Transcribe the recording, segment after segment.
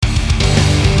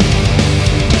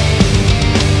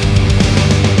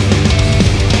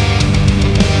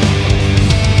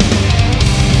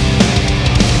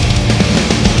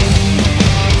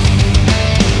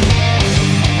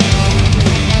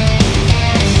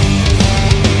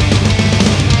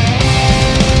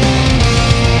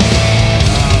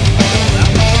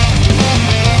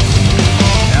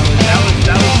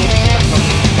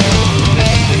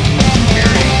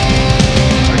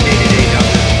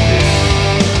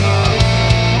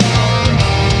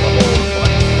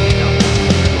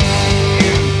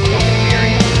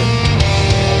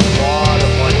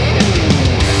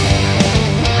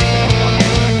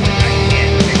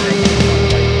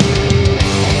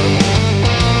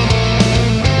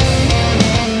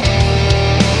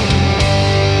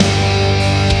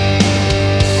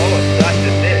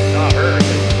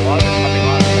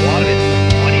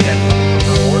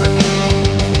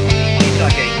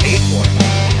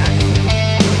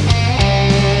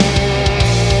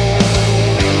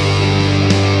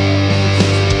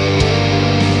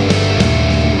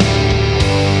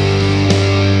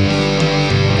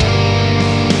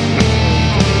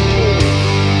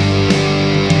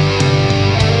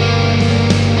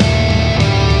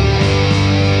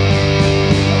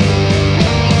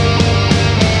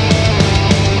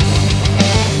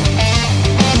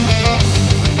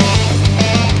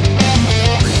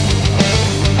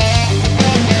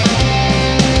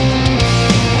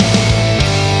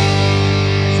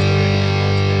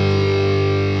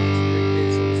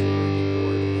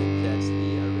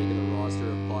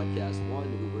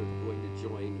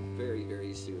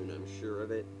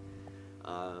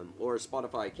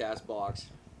Spotify, Castbox.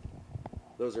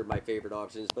 Those are my favorite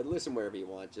options. But listen wherever you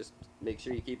want. Just make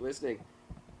sure you keep listening.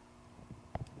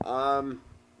 Yeah,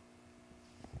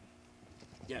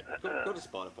 go to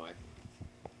Spotify.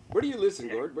 Where do you listen,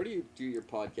 Gord? Where do you do your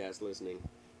podcast listening?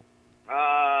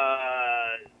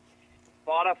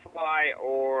 Spotify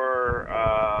or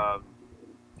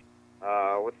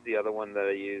what's the other one that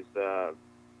I use?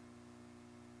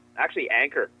 Actually,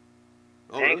 Anchor.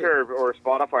 Oh, Anchor really? or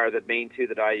Spotify are the main two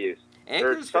that I use.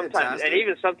 Anchor's sometimes, fantastic. and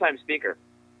even sometimes Speaker.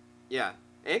 Yeah,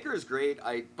 Anchor is great.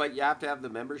 But you have to have the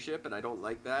membership, and I don't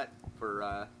like that.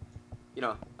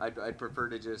 I'd prefer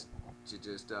to just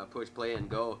push play and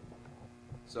go.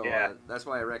 So that's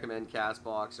why I recommend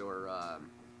Castbox or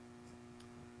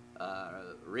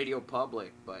Radio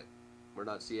Public. But we're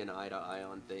not seeing eye to eye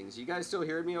on things. You guys still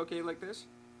hearing me okay like this?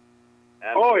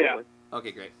 Absolutely. Oh, yeah.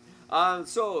 Okay, great.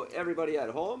 So everybody at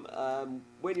home,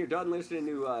 when you're done listening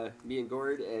to me and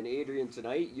Gord and Adrian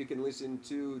tonight, you can listen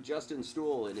to Justin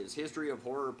Stool and his History of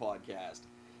Horror podcast.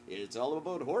 It's all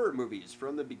about horror movies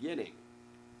from the beginning.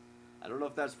 I don't know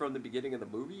if that's from the beginning of the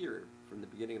movie or from the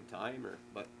beginning of time,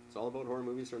 but it's all about horror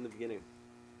movies from the beginning.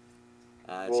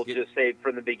 We'll just say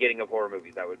from the beginning of horror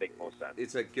movies. That would make most sense.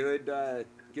 It's a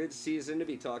good season to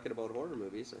be talking about horror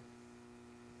movies.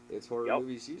 It's horror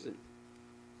movie season.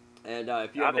 And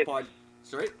if you have a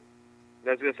sorry? I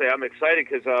was going to say, I'm excited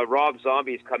because Rob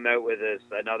Zombie's come out with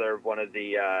another one of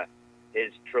the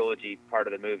his trilogy part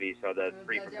of the movie, so the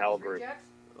Three from Hell group.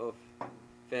 Oh,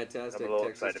 fantastic.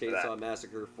 Texas Chainsaw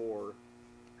Massacre 4.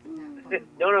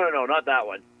 No, not that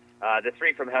one. The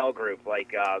Three from Hell group,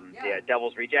 like the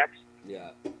Devil's Rejects. Yeah.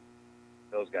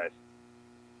 Those guys.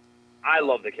 I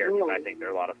love the characters. I think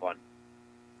they're a lot of fun.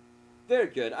 They're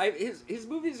good. His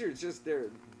movies are they're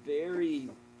very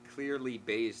clearly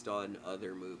based on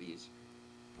other movies.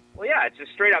 Well, yeah, it's a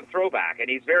straight-up throwback, and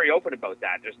he's very open about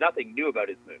that. There's nothing new about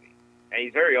his movie, and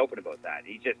he's very open about that.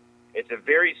 It's a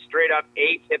very straight-up,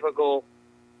 atypical,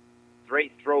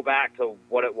 straight throwback to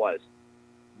what it was.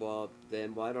 Well,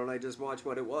 then why don't I just watch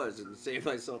what it was and save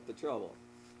myself the trouble?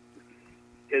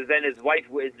 Because then his wife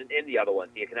isn't in the other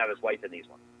ones. You can have his wife in these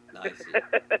ones. I see.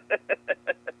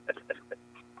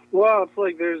 Well, it's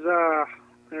like there's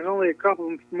only a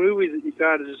couple of movies that you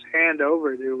gotta just hand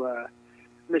over to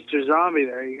Mr. Zombie.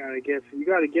 There, you gotta give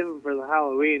him for the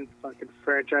Halloween fucking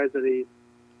franchise that he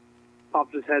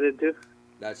popped his head into.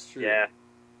 That's true. Yeah,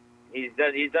 he's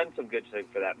done some good things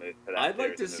for that movie. I'd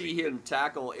like to see him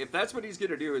tackle, if that's what he's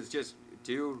gonna do, is just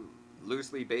do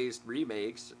loosely based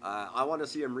remakes. I want to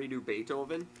see him redo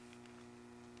Beethoven.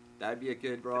 That'd be a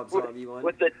good Rob Zombie one.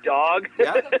 With the dog?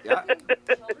 Yeah.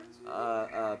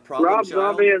 Rob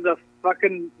Zombie as a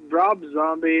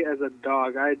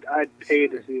dog. I'd pay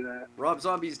to see that. Rob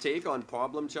Zombie's take on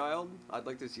Problem Child. I'd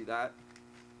like to see that.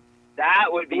 That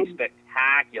would be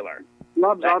spectacular.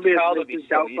 Rob Zombie as Mrs.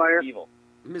 Doubtfire. Evil.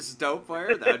 Mrs.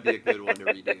 Doubtfire? That'd be a good one to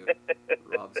redo.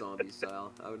 Rob Zombie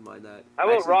style. I wouldn't mind that. How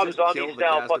about Rob Zombie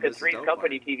style fucking Three's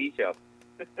Company TV show?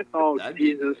 Oh,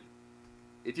 Jesus.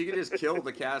 If you could just kill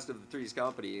the cast of the Three's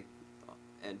Company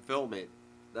and film it,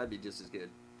 that'd be just as good.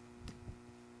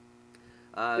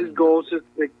 His goal is just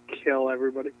to kill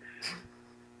everybody.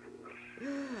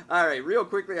 All right, real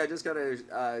quickly, I just got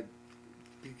to...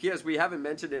 because we haven't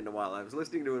mentioned it in a while. I was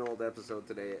listening to an old episode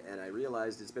today, and I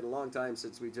realized it's been a long time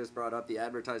since we just brought up the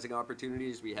advertising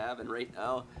opportunities we have, and right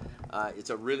now, it's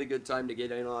a really good time to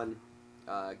get in on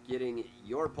getting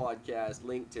your podcast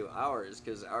linked to ours,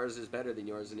 because ours is better than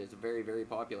yours, and it's very, very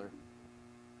popular.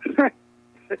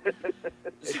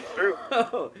 It's true.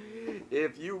 So,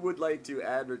 if you would like to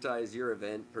advertise your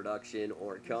event, production,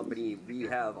 or company, we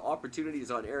have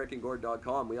opportunities on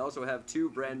ericandgord.com. We also have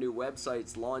 2 brand new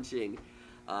websites launching.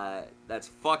 That's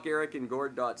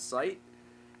fuckericandgord.site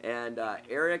and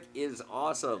Eric is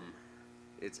awesome.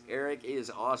 It's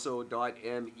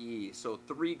ericIsAwesome.me. So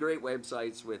 3 great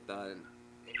websites with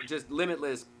just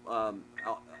limitless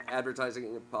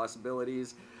advertising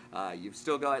possibilities. You've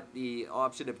still got the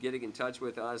option of getting in touch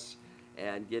with us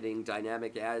and getting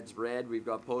dynamic ads read. We've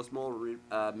got post-roll,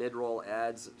 mid-roll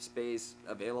ads space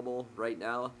available right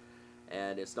now,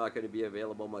 and it's not going to be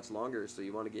available much longer, so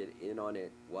you want to get in on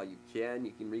it while you can.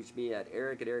 You can reach me at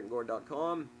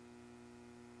eric@ericandgord.com.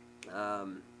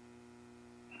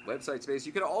 Website space.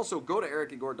 You can also go to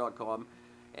ericandgord.com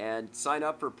and sign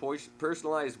up for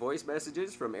personalized voice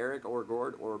messages from Eric or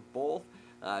Gord or both.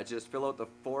 Just fill out the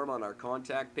form on our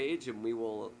contact page, and we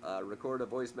will record a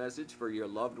voice message for your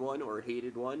loved one or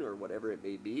hated one or whatever it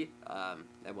may be,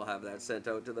 and we'll have that sent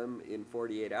out to them in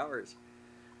 48 hours.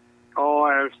 Oh,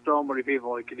 I have so many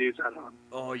people I could use that on.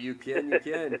 Oh, you can.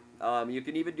 You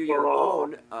can even do your Oh.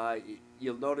 own.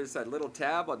 You'll notice that little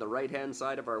tab on the right-hand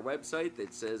side of our website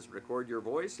that says "Record Your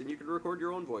Voice," and you can record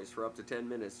your own voice for up to 10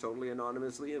 minutes, totally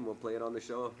anonymously, and we'll play it on the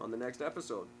show on the next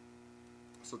episode.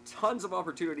 So tons of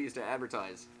opportunities to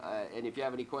advertise. And if you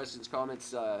have any questions,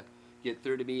 comments, get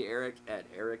through to me, Eric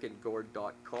at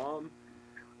ericandgord.com,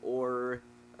 or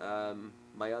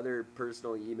my other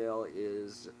personal email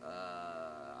is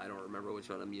I don't remember which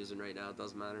one I'm using right now. It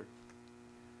doesn't matter.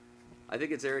 I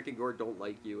think it's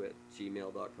ericandgord.don'tlikeYou at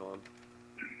gmail.com.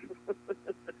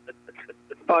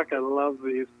 Fuck, I love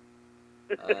these.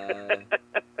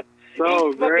 So So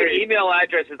Each great. fucking email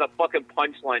address is a fucking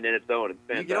punchline in its own. It's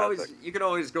fantastic. You can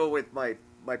always go with my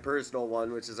personal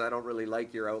one, which is I don't really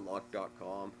like your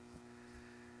outlook.com.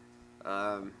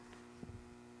 I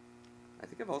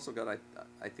think I've also got I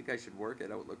think I should work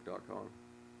at outlook.com.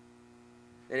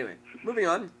 Anyway, moving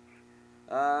on.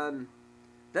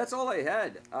 That's all I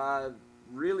had.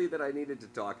 Really that I needed to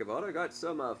talk about. I got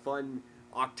some fun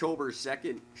October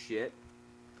 2nd shit.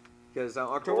 Because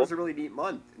October's a really neat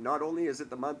month. Not only is it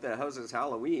the month that houses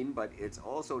Halloween, but it's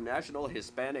also National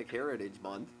Hispanic Heritage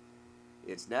Month.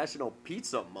 It's National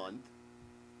Pizza Month.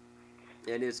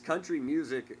 And it's Country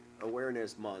Music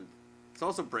Awareness Month. It's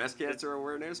also breast cancer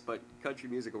awareness, but country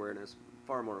music awareness,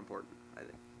 far more important, I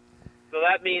think. So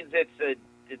that means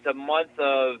it's a month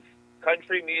of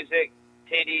country music,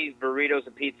 titties, burritos,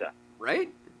 and pizza.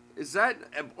 Right? Is that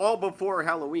all before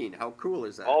Halloween? How cool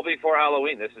is that? All before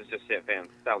Halloween. This is just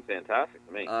sounds fantastic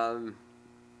to me.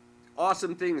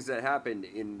 Awesome things that happened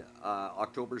in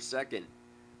October 2nd.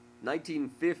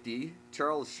 1950,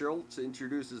 Charles Schultz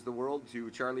introduces the world to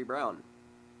Charlie Brown.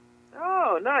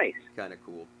 Oh, nice. Kind of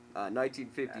cool.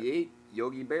 1958,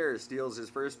 Yogi Bear steals his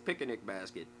first picnic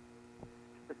basket.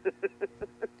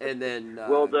 And then...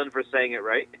 well done for saying it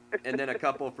right. And then a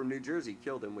couple from New Jersey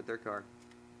killed him with their car.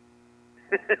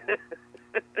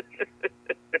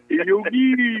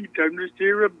 Yogi, time to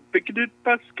steer a picnic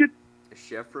basket. A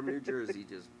chef from New Jersey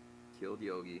just killed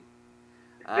Yogi.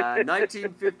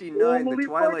 1959, The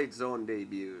Twilight Zone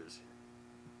debuts.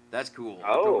 That's cool.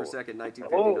 Oh. October 2nd,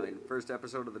 1959. First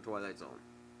episode of The Twilight Zone.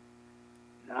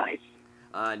 Nice.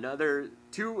 Another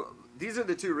two. These are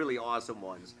the two really awesome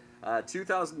ones.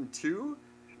 2002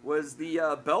 was the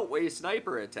Beltway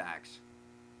sniper attacks.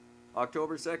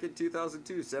 October 2nd,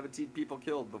 2002. 17 people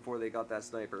killed before they got that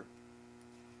sniper.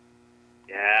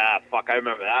 Yeah, fuck, I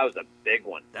remember that was a big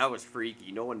one. That was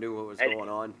freaky. No one knew what was going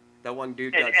on. That one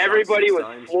dude got And shot everybody 6 was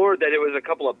times. floored that it was a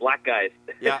couple of black guys.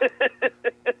 Yeah.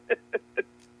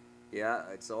 Yeah,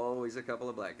 it's always a couple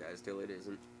of black guys till it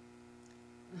isn't.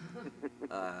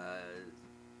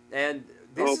 And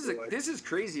this is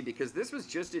crazy because this was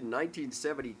just in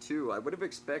 1972. I would have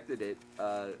expected it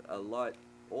a lot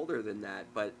older than that,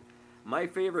 but my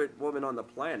favorite woman on the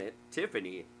planet,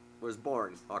 Tiffany, was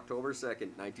born October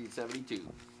 2nd, 1972.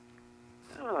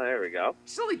 Oh, there we go.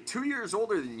 She's only 2 years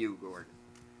older than you, Gord.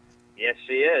 Yes,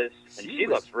 she is. And she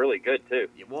looks really good, too.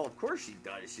 Yeah, well, of course she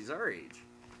does. She's our age.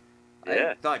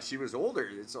 Yeah. I thought she was older.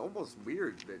 It's almost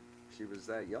weird that she was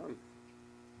that young.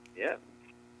 Yeah.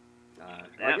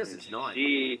 I guess it's not.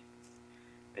 She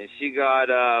got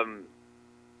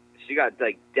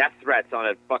like death threats on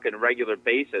a fucking regular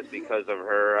basis because of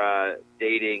her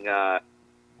dating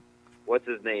what's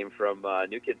his name from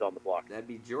New Kids on the Block. That'd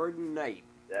be Jordan Knight.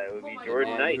 That would be my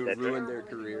Jordan God. Knight. Who That's ruined right. their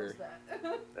career.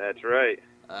 That's right.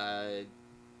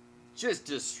 Just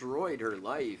destroyed her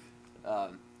life.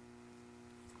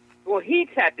 Well, he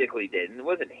technically didn't. It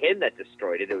wasn't him that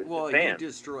destroyed it. It was the he fans.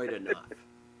 destroyed enough.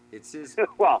 It's his.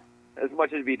 Well, as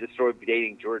much as he destroyed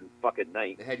dating Jordan fucking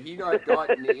Knight. Had he not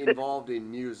gotten involved in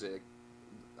music,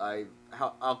 Al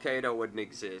Qaeda wouldn't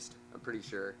exist. I'm pretty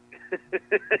sure.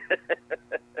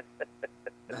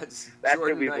 That's who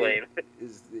Jordan we Knight blame.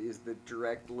 is the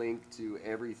direct link to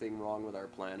everything wrong with our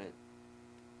planet.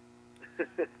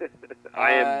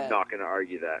 I am not going to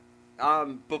argue that.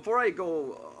 Before I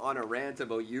go on a rant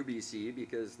about UBC,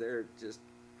 because they're just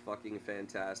fucking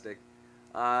fantastic,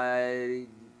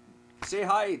 say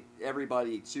hi,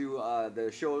 everybody, to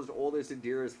the show's oldest and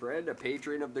dearest friend, a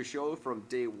patron of the show from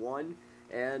day one,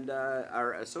 and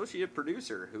our associate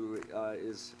producer, who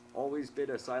has always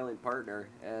been a silent partner,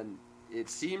 and it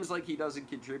seems like he doesn't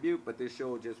contribute, but this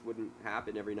show just wouldn't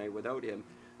happen every night without him.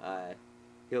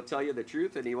 He'll tell you the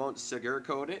truth, and he won't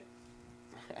sugarcoat it.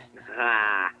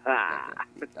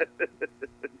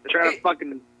 Try to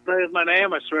fucking say my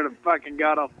name. I swear to fucking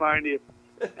God, I'll find you.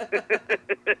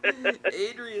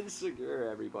 Adrian Segur,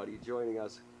 everybody, joining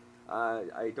us.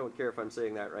 I don't care if I'm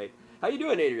saying that right. How you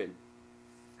doing, Adrian?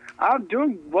 I'm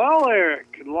doing well,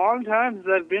 Eric. Long time since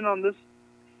I've been on this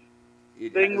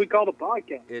thing we call the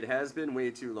podcast. It has been way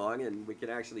too long, and we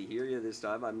can actually hear you this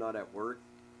time. I'm not at work.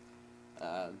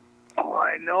 Oh,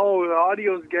 I know. The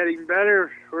audio's getting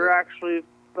better. I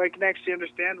can actually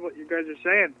understand what you guys are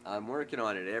saying. I'm working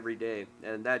on it every day.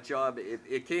 And that job,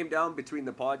 it came down between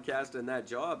the podcast and that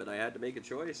job, and I had to make a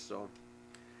choice, so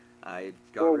I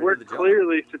got rid we're of the job.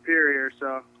 clearly superior,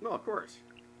 so. No, of course.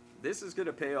 This is going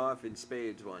to pay off in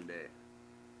spades one day.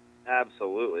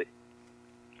 Absolutely.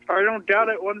 I don't doubt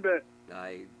it one bit.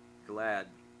 I'm glad.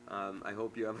 I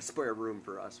hope you have a spare room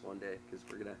for us one day, because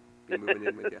we're going to be moving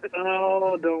in with you.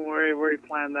 Oh, don't worry. We already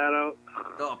planned that out.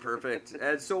 Oh, perfect.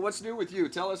 And so what's new with you?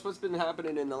 Tell us what's been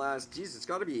happening in the last... Jeez, it's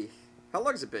got to be... How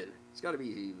long has it been? It's got to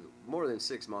be more than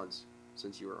 6 months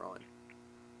since you were on.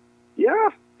 Yeah,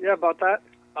 about that.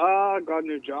 Got a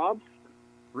new job.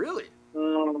 Really?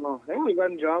 Yeah, I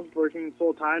got a job working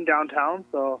full-time downtown,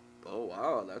 so... Oh,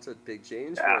 wow. That's a big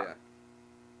change for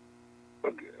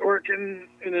you. Working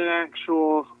in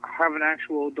have an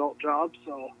actual adult job,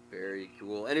 so... Very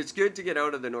cool. And it's good to get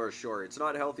out of the North Shore. It's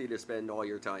not healthy to spend all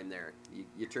your time there.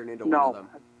 You turn into one of them.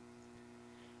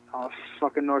 Oh,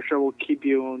 fucking North Shore will keep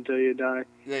you until you die.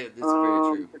 Yeah, that's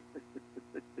very true.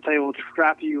 They will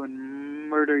trap you and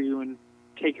murder you and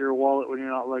take your wallet when you're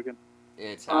not looking.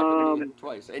 It's happened to me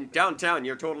twice. And downtown,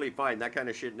 you're totally fine. That kind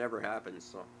of shit never happens,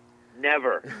 so...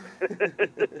 Never.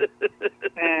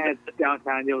 It's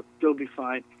downtown. You'll still be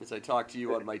fine. As I talk to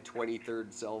you on my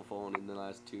 23rd cell phone in the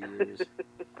last 2 years.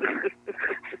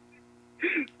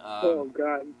 Oh,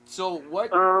 God. So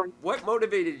what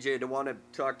motivated you to want to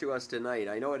talk to us tonight?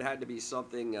 I know it had to be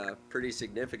something pretty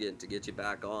significant to get you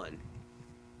back on.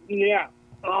 Yeah.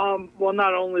 Well,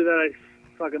 not only that I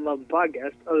fucking love the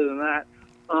podcast, other than that,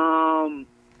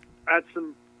 that's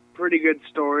some pretty good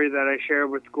story that I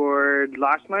shared with Gord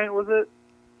last night, was it?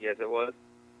 Yes, it was.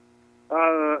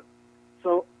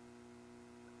 So,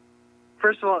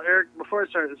 first of all, Eric, before I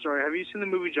start the story, have you seen the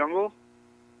movie Jungle?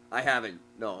 I haven't.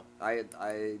 No, I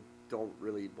don't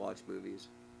really watch movies.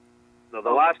 No, the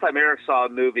last time Eric saw a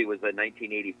movie was in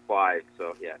 1985,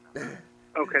 so yeah.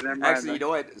 Okay, never mind. Actually, you know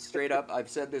what? Straight up, I've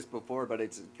said this before, but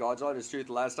it's God's honest truth.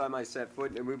 The last time I set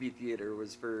foot in a movie theater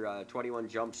was for 21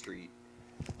 Jump Street.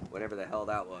 Whatever the hell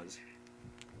that was.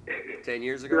 10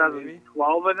 years ago, maybe?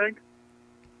 2012, I think.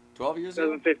 12 years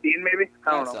ago? 2015, maybe?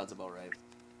 I don't know. That sounds about right.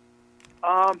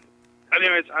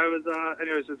 Anyways,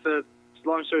 it's a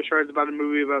long story short. It's about a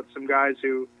movie about some guys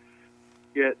who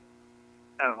get,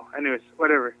 I don't know. Anyways,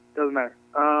 whatever. Doesn't matter.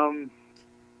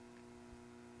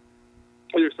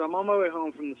 So I'm on my way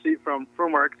home from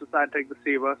work. Decided to take the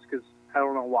C bus because I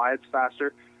don't know why it's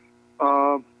faster.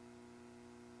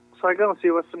 So I go and see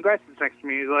what some guy sits next to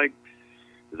me. He's like,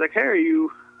 hey, are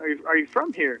you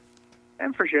from here?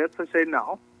 And for shits, I say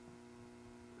no,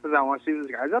 because I want to see what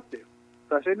this guy's up to.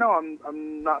 So I say no,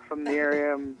 I'm not from the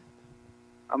area. I'm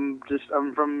from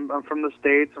the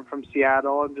States. I'm from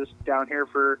Seattle. I'm just down here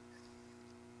for a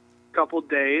couple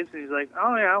days. And he's like,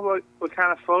 oh yeah, what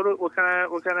kind of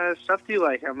stuff do you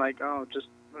like? I'm like, oh, just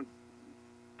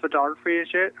photography and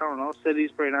shit. I don't know. City's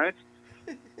pretty nice.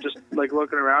 Just like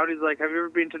looking around. He's like, have you ever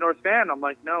been to North Van? I'm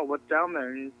like, no, what's down there?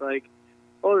 And he's like,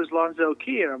 oh, there's Lonsdale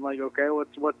Key. And I'm like, okay,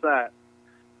 what's that?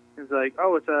 He's like,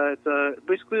 oh, it's a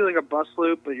basically like a bus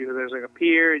loop, but there's like a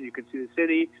pier and you can see the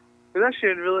city. It's actually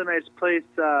a really nice place,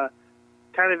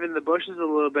 kind of in the bushes a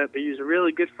little bit, but he was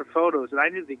really good for photos. And I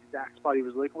knew the exact spot he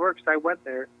was looking for because I went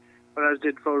there when I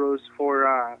did photos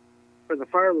for the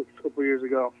Fireworks a couple years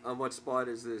ago. On what spot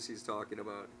is this he's talking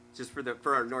about? Just for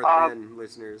our North Van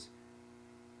listeners.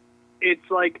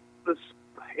 It's like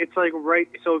right.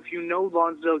 So if you know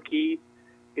Lonsdale Key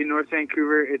in North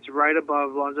Vancouver, it's right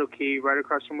above Lonsdale Key, right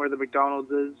across from where the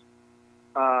McDonald's is,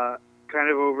 kind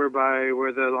of over by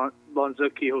where the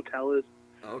Lonsdale Key Hotel is.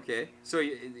 Okay, so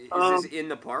is this in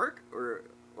the park or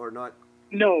not?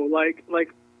 No, like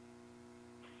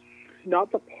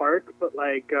not the park, but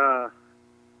like up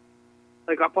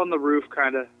on the roof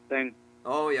kind of thing.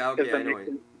 Oh yeah, okay, I know.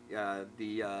 Yeah,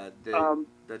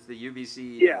 that's the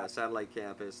UBC satellite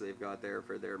campus they've got there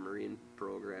for their marine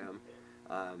program.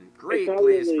 Great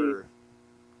place for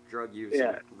drug use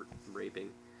and raping.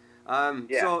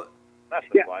 So that's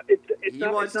the spot. He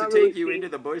wants to take you into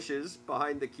the bushes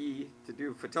behind the key to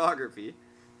do photography.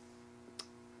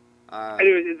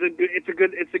 Anyways, it's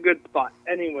a good spot.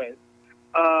 Anyways,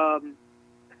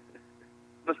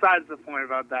 besides the point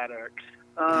about that, Eric.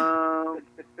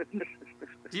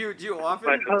 Do you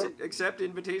often accept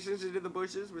invitations into the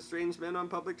bushes with strange men on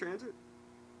public transit?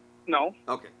 No.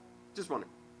 Okay, just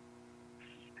wondering.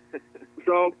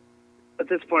 So, at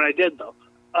this point, I did though.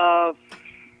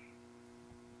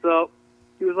 So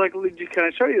he was like, "Can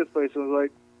I show you this place?" I was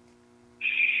like,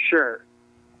 "Sure,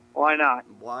 why not?"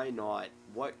 Why not?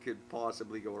 What could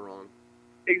possibly go wrong?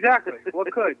 Exactly.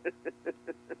 What could?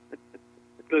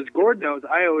 Because Gord knows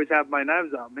I always have my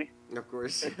knives on me. Of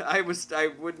course, I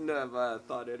wouldn't have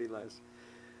thought any less.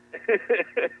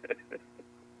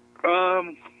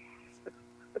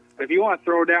 If you want to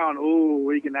throw down,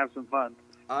 we can have some fun.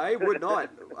 I would not.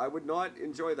 I would not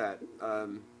enjoy that.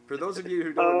 For those of you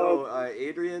who don't know,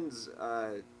 Adrian's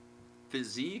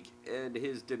physique and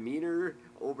his demeanor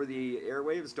over the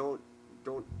airwaves don't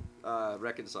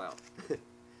reconcile.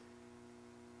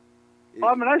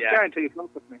 Well, I'm a nice guy until you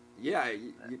fuck with me. Yeah,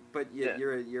 but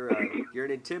you're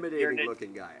an intimidating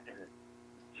looking guy.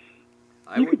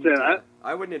 You could say that.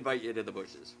 I wouldn't invite you to the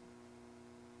bushes.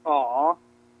 Aw.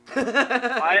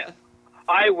 I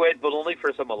would, but only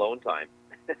for some alone time.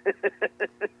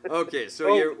 Okay,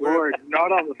 so Lord,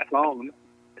 not on the phone.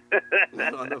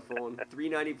 Not on the phone.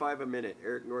 $3.95 a minute.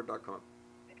 EricNord.com.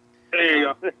 There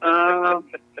you go.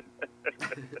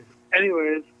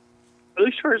 Anyways, at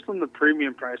least charge them the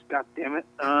premium price. God damn it.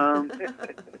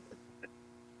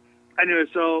 Anyway,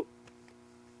 so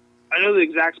I know the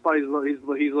exact spot he's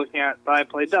looking at, but I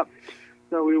played dumb.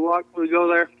 So we go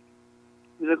there.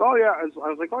 He's like, "Oh yeah." I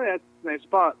was like, "Oh yeah, it's a nice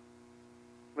spot."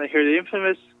 And I hear the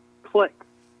infamous click.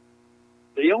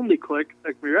 The only click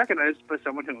that can be recognized by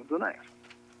someone who owns a knife.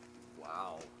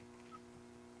 Wow.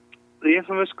 The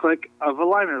infamous click of a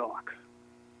liner lock.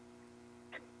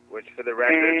 Which, for the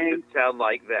record, should sound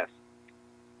like this.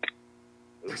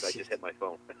 Oops, I just hit my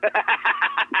phone.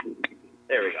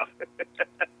 There we go.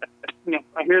 Yeah,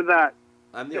 I hear that.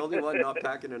 I'm the only one not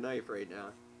packing a knife right now.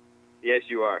 Yes,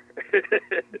 you are.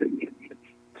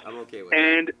 I'm okay with it.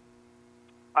 And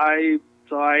I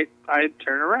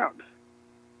turn around.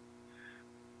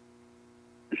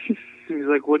 He's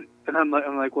like, "What?" And I'm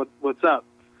like, "What's up?"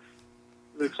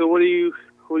 He's like, "So what do you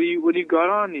got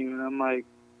on you?" And I'm like,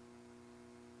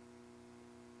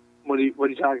 What are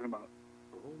you talking about?"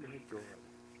 Oh my god.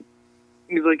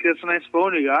 He's like, "That's a nice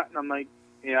phone you got." And I'm like,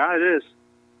 "Yeah, it is."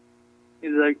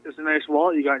 He's like, "It's a nice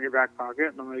wallet you got in your back pocket."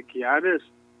 And I'm like, "Yeah, it is."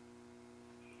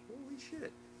 Holy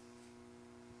shit.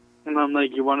 And I'm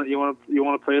like, "You want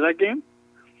to play that game?"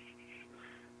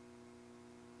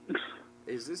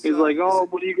 Is this? He's like, "Oh,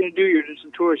 what are you gonna do? You're just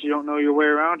a tourist. You don't know your way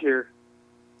around here.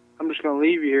 I'm just gonna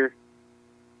leave you here."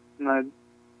 And I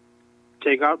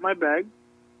take out my bag.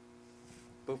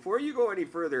 Before you go any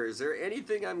further, is there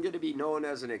anything I'm going to be known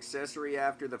as an accessory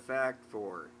after the fact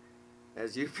for?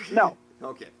 As you? No.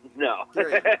 Okay. No.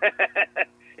 Great.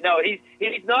 No, he's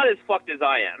not as fucked as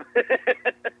I am.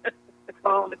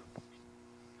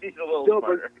 He's a little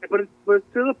smarter. But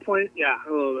to the point, yeah,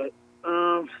 a little bit.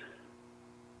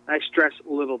 I stress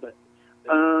a little bit.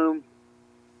 And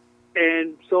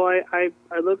so I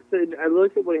looked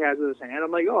at what he has in his hand.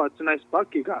 I'm like, "Oh, it's a nice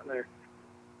buck you got there."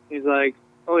 He's like,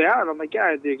 "Oh yeah," and I'm like, "Yeah,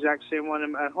 I had the exact same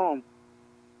one at home.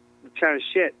 It's kind of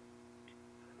shit."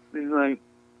 And he's like,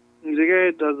 "Yeah,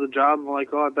 it does the job." I'm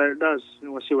like, "Oh, I bet it does.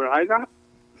 You want to see what I got?"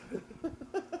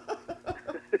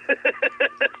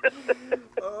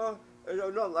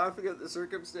 I'm not laughing at the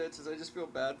circumstances. I just feel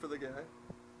bad for the guy.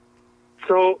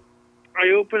 So I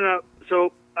open up.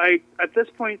 So at this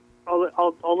point,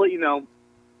 I'll let you know.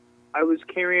 I was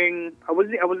carrying. I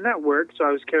wasn't at work, so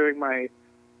I was carrying my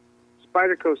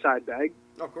Spyderco side bag,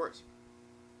 Of course.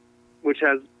 which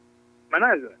has my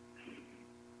knives in it.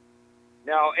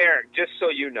 Now, Eric, just so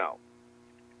you know,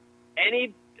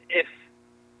 anytime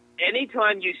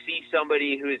you see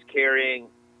somebody who is carrying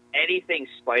anything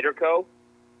Spyderco,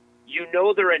 you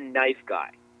know they're a knife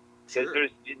guy. Because Sure.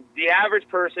 the average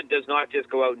person does not just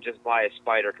go out and just buy a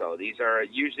Spyderco. These are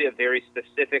usually a very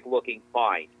specific looking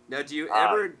find. Now, do you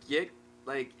ever get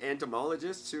like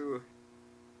entomologists who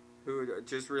are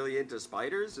just really into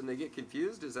spiders and they get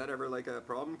confused? Is that ever like a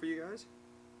problem for you guys?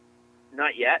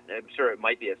 Not yet. I'm sure it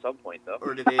might be at some point, though.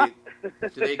 Or do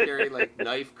they carry like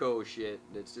knife co shit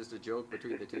and it's just a joke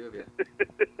between the two of you?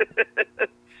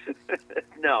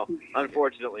 No,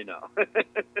 unfortunately, no.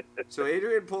 So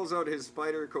Adrian pulls out his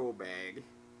Spyderco bag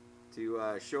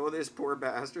to show this poor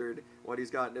bastard what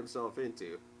he's gotten himself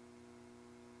into.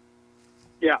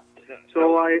 Yeah.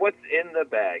 So what's in the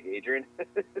bag, Adrian?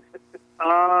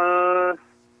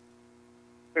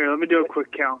 Here, let me do a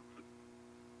quick count.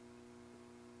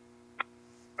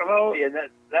 Oh, Yeah,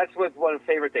 that's what's one of the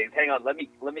favorite things. Hang on, let me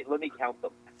count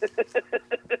them.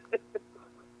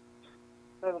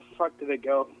 where the fuck did it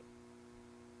go?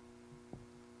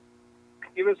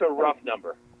 Give us a rough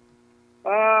number.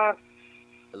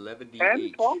 11 D 10,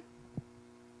 each. 12?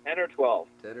 10 or 12.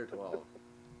 10 or 12.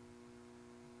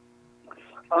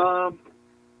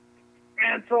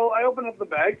 And so I open up the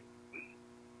bag,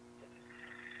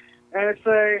 and it's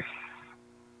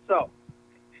so,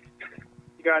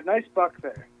 you got a nice buck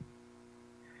there.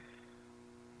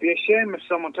 It'd be a shame if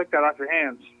someone took that off your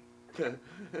hands.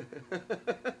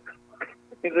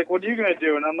 He's like, what are you going to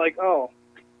do? And I'm like, oh,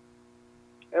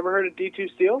 ever heard of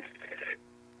D2 Steel?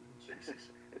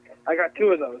 I got 2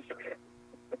 of those.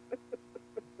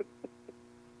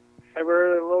 Ever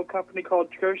heard of a little company called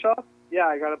Kershaw? Yeah,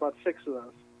 I got about 6 of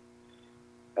those.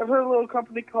 Ever heard of a little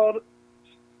company called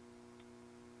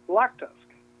Black Tusk?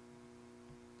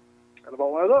 Got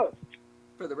about 1 of those.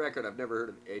 For the record, I've never heard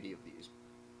of any of these.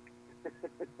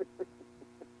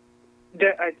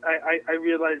 I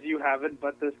realize you haven't,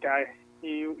 but this guy,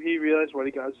 he realized what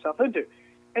he got himself into.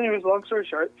 Anyways, long story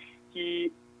short,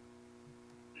 I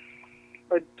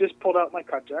just pulled out my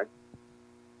cut jack.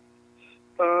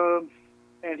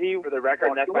 And he, For the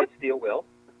record, that's my steel will.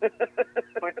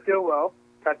 my steel well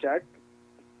cut jack.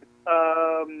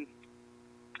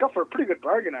 Got for a pretty good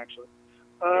bargain, actually.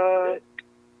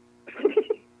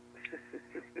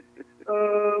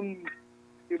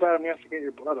 Too bad I'm gonna have to get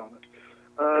your blood on it.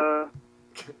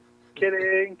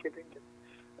 Kidding.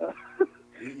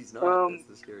 He's not. That's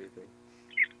the scary thing.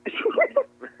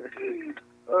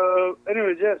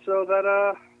 Anyways, yeah. So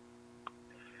that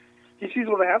he sees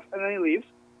what I have, and then he leaves.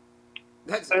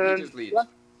 He just leaves.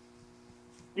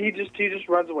 Yeah, he just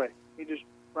runs away. He just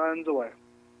runs away.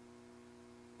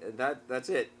 And that's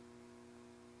it.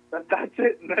 That's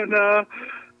it. And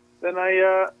then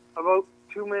I about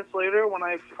 2 minutes later, when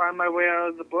I find my way out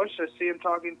of the bush, I see him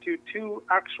talking to 2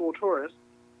 actual tourists,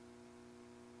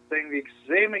 saying the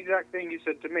same exact thing you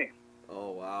said to me.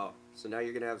 Oh wow! So now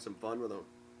you're gonna have some fun with him.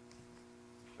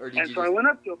 Or did And you so I went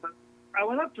up to him. I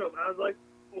was like,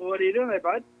 well, "What are you doing there,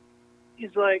 bud?"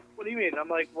 He's like, "What do you mean?" I'm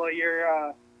like, "Well,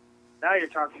 now you're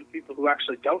talking to people who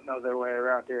actually don't know their way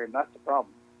around here, and that's the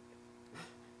problem."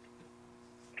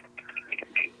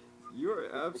 You are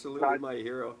absolutely my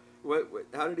hero. What?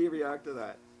 How did he react to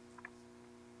that?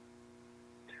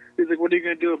 He's like, "What are you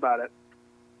going to do about it?"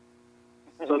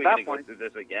 So at that point, go through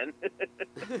this again.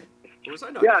 Was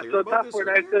I not yeah. clear So at about that this? point,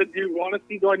 I said, "Do you want to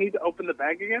see? Do I need to open the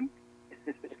bag again?"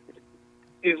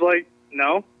 He's like,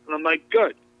 "No," and I'm like,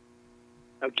 "Good.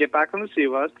 Now get back on the sea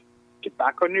bus, get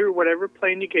back on your whatever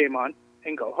plane you came on,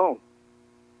 and go home.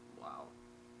 Wow.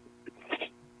 I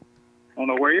don't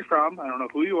know where you're from. I don't know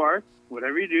who you are.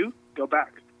 Whatever you do, go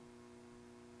back."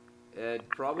 And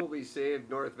probably saved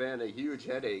North Van a huge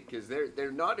headache because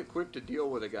they're not equipped to deal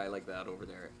with a guy like that over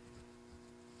there.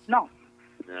 No.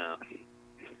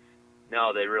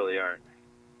 No, they really aren't.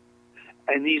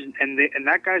 And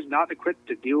that guy's not equipped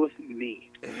to deal with me.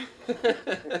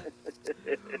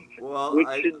 Well,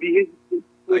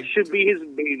 Which should be his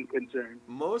main concern.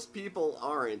 Most people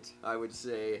aren't, I would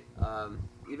say.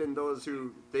 Even those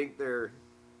who think they're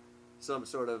some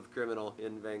sort of criminal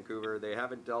in Vancouver, they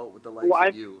haven't dealt with the likes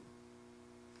of you.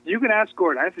 You can ask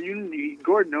Gordon.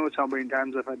 Gordon knows how many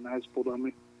times I've had knives pulled on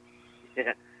me.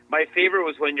 Yeah. My favorite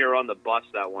was when you're on the bus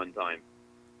that one time.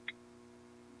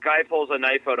 Guy pulls a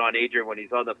knife out on Adrian when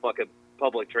he's on the fucking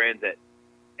public transit.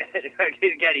 And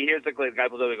again, he hears the click. The guy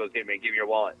pulls over and goes, "Hey, man, give me your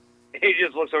wallet." And he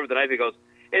just looks over at the knife and goes,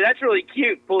 "Hey, that's really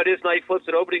cute." Pulls his knife, flips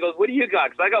it open. He goes, "What do you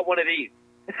got?" Because I got one of these.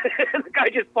 And the guy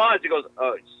just paused. He goes,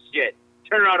 "Oh, shit."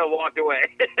 Turned around and walked away.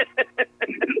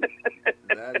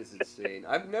 That is insane.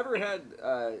 I've never had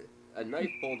a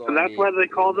knife pulled on And that's me. why they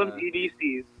call them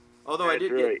EDCs. Although I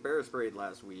did That's right. get bear sprayed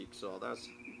last week, so that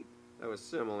was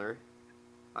similar.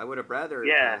 I would have rather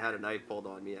had a knife pulled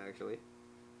on me, actually.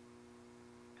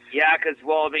 Yeah, because,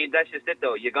 well, I mean, that's just it,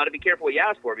 though. You got to be careful what you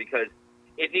ask for, because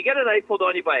if you get a knife pulled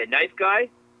on you by a knife guy,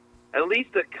 at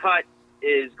least the cut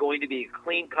is going to be a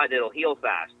clean cut and it'll heal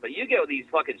fast. But you get these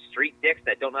fucking street dicks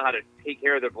that don't know how to take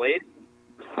care of their blades,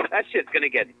 that shit's going to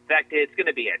get infected. It's going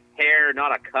to be a tear,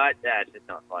 not a cut. That's just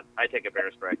not fun. I take a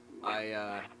bear spray.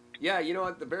 Yeah, you know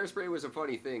what? The bear spray was a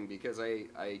funny thing because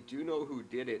I do know who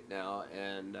did it now,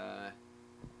 and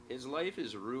his life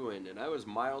is ruined, and I was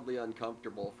mildly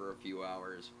uncomfortable for a few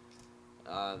hours.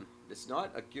 It's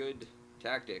not a good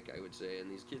tactic, I would say,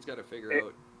 and these kids got to figure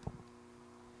out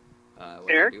what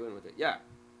they're doing with it. Yeah.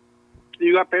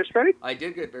 You got bear sprayed? I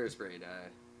did get bear sprayed.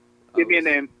 Give me a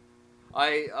name.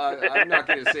 I'm not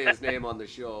going to say his name on the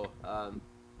show,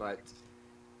 but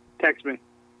Text me.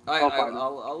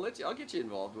 I'll let you. I'll get you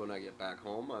involved when I get back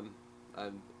home.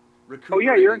 I'm recuperating.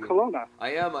 Oh yeah, you're in Kelowna.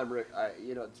 I am.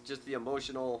 It's just the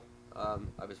emotional. I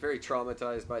was very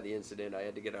traumatized by the incident. I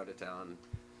had to get out of town,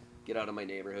 get out of my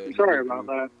neighborhood. I'm sorry about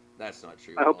that. That's not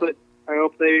true. I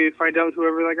hope they find out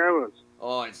whoever that guy was.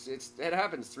 Oh, it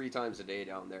happens 3 times a day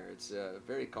down there. It's a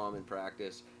very common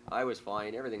practice. I was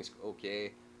fine. Everything's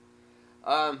okay.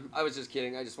 I was just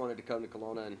kidding. I just wanted to come to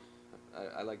Kelowna, and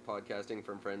I like podcasting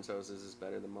from friends' houses. It's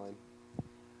better than mine.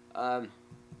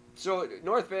 So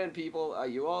North Van people,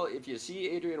 you all, if you see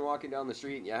Adrian walking down the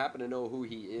street and you happen to know who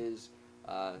he is,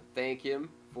 thank him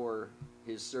for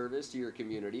his service to your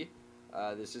community.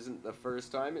 This isn't the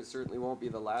first time. It certainly won't be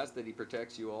the last that he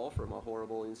protects you all from a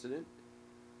horrible incident.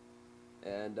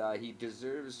 And he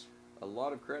deserves a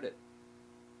lot of credit.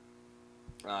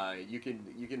 You can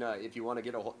if you want to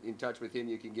get in touch with him,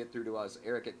 you can get through to us,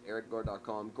 Eric at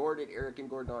ericgord.com, Gord at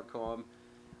ericandgord.com,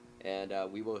 and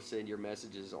we will send your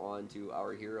messages on to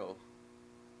our hero.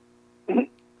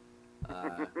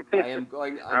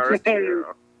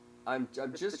 I'm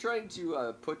just trying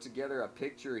to put together a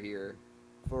picture here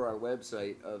for our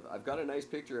website. I've got a nice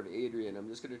picture of Adrian. I'm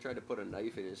just going to try to put a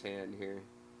knife in his hand here.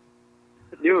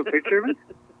 Do you have a picture of it?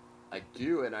 I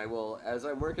do, and I will, as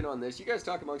I'm working on this, you guys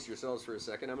talk amongst yourselves for a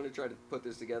second. I'm going to try to put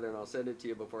this together, and I'll send it to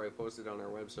you before I post it on our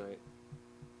website.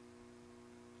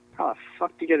 How the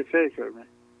fuck do you get a picture of me?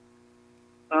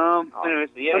 Anyways,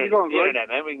 the internet, internet,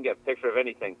 man. We can get a picture of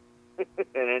anything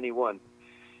and anyone.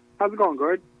 How's it going,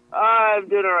 Gord? I'm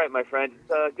doing all right, my friend.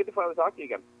 It's good to finally talk to you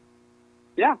again.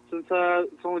 Yeah, since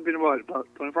it's only been about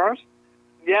 24 hours?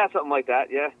 Yeah, something like that,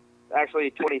 yeah.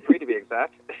 Actually, 23 to be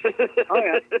exact. Oh,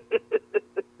 yeah.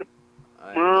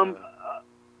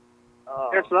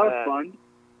 Yeah, so that was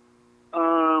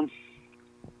fun.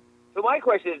 So my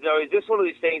question is, though, is this one of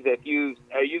these things that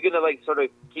are you going to, like, sort of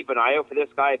keep an eye out for this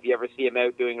guy? If you ever see him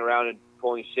out doing around and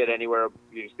pulling shit anywhere,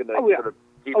 you're just going to sort of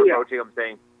keep approaching him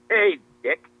saying, hey,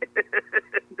 dick.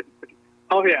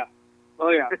 Oh, yeah.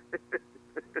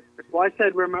 Well, I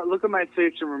said, look at my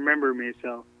face and remember me,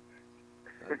 so.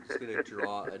 I'm just going to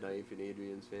draw a knife in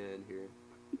Adrian's hand here.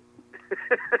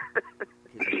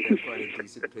 I can't find a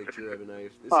decent picture of a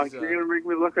knife. You're going to make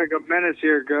me look like a menace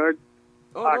here, good.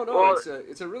 Oh, no,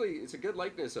 it's a good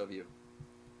likeness of you.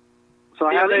 So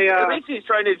how they... At least he's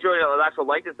trying to enjoy the actual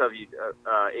likeness of you,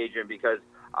 Adrian, because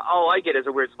all I get is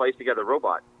a weird spliced together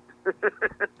robot.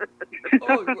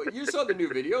 Oh, you saw the new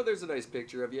video? There's a nice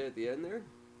picture of you at the end there.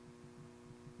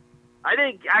 I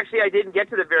didn't get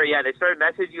to the very end. I started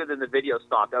messaging you, and then the video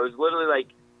stopped. I was literally like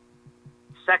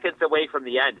seconds away from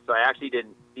the end, so I actually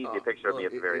didn't see the picture of me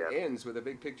at the very end. It ends with a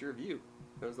big picture of you.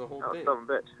 That was the whole thing. Son of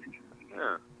a bitch.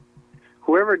 Yeah.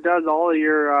 Whoever does all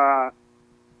your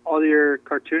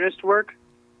cartoonist work,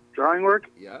 drawing work,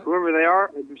 whoever they are,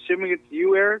 I'm assuming it's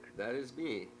you, Eric? That is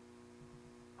me.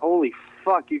 Holy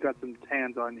fuck, you got some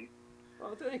hands on you.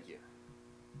 Oh, thank you.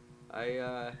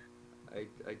 I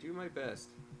do my best.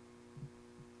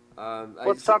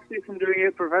 What stops you from doing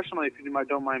it professionally, if you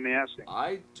don't mind me asking?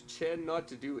 I tend not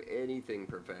to do anything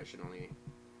professionally.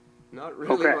 Not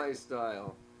really my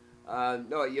style.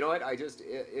 No, you know what?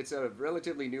 It's a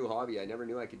relatively new hobby. I never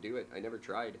knew I could do it. I never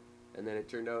tried. And then it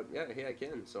turned out, hey, I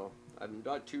can. So I'm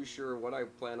not too sure what I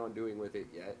plan on doing with it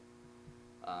yet.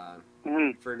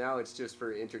 For now, it's just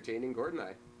for entertaining Gordon and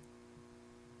I.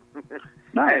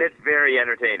 Nice. And it's very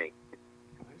entertaining.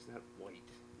 Why is that white?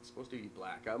 It's supposed to be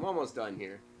black. I'm almost done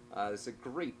here. It's a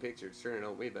great picture. It's turning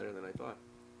out way better than I thought.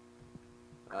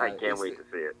 I can't wait to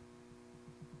see it.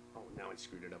 Oh, now I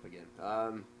screwed it up again.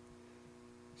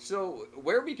 So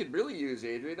where we could really use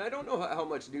Adrian, I don't know how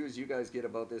much news you guys get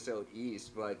about this out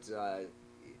east, but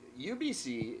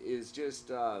UBC is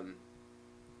just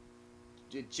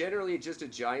generally just a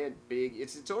giant, big.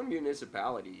 It's its own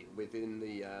municipality within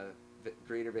the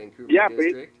Greater Vancouver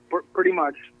district. Yeah, pretty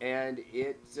much. And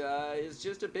it is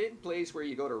just a big place where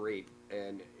you go to rape,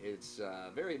 and it's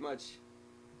very much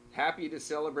happy to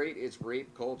celebrate its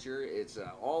rape culture. It's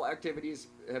all activities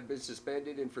have been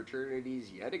suspended in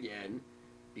fraternities yet again,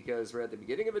 because we're at the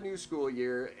beginning of a new school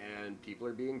year and people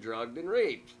are being drugged and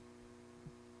raped.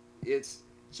 It's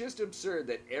just absurd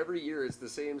that every year it's the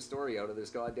same story out of this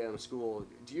goddamn school.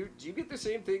 Do you get the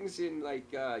same things in like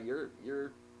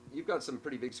you've got some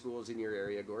pretty big schools in your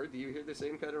area, Gord? Do you hear the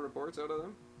same kind of reports out of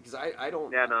them? Because I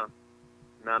don't. Yeah,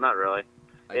 no, not really.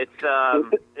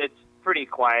 It's pretty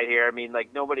quiet here. I mean,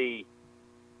 like nobody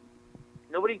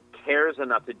cares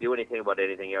enough to do anything about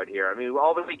anything out here. I mean,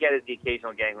 all that we get is the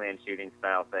occasional gangland shooting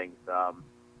style things.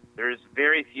 There's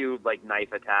very few like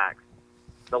knife attacks.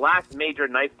 The last major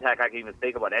knife attack I can even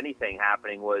think about anything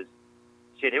happening was,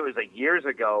 it was like years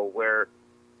ago where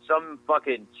some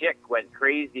fucking chick went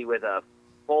crazy with a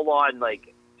full-on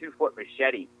like 2-foot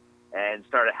machete and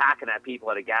started hacking at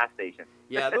people at a gas station.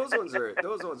 Yeah, those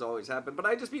ones always happen. But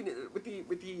I just mean with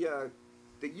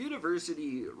the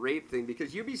university rape thing,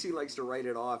 because UBC likes to write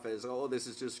it off as, oh, this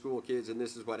is just school kids and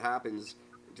this is what happens.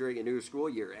 during a new school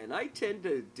year, and I tend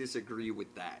to disagree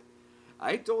with that.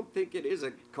 I don't think it is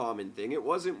a common thing. It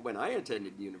wasn't when I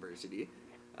attended university.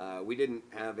 We didn't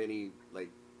have any like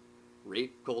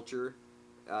rape culture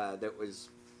that was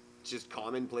just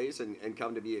commonplace and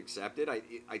come to be accepted. I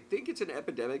think it's an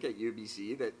epidemic at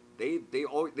UBC that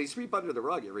they sweep under the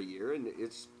rug every year, and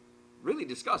it's really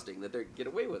disgusting that they get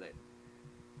away with it.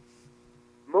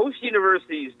 Most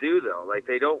universities do, though. Like,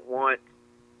 they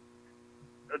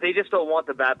just don't want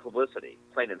the bad publicity,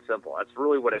 plain and simple. That's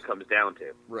really what it comes down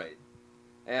to. Right.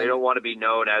 And they don't want to be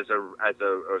known as a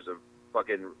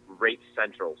fucking rape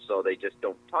central, so they just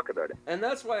don't talk about it. And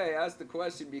that's why I asked the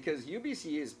question, because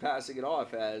UBC is passing it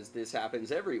off as this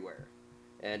happens everywhere.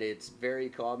 And it's very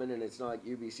common, and it's not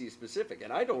UBC specific.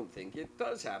 And I don't think it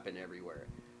does happen everywhere.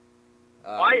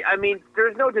 I mean,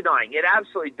 there's no denying it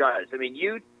absolutely does. I mean,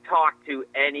 you talk to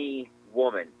any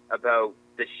woman about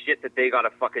the shit that they got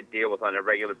to fucking deal with on a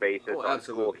regular basis on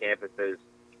school campuses.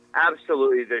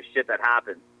 Absolutely, there's shit that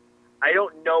happens. I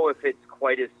don't know if it's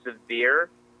quite as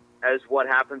severe as what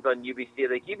happens on UBC.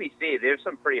 Like, UBC, there's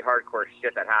some pretty hardcore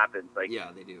shit that happens. Like,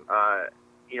 yeah, they do.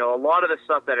 You know, a lot of the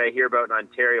stuff that I hear about in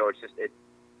Ontario, it's just,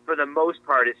 for the most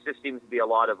part, it just seems to be a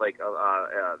lot of, like,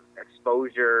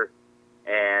 exposure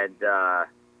and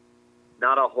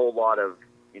not a whole lot of,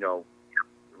 you know,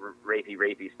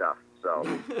 rapey stuff. So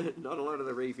not a lot of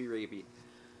the rapey.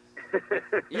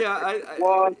 Yeah,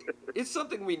 it's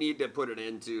something we need to put an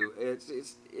end to.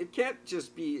 It can't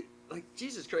just be like,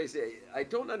 Jesus Christ. I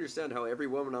don't understand how every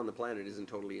woman on the planet isn't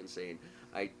totally insane.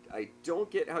 I don't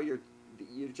get how you're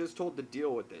just told to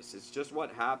deal with this. It's just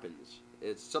what happens.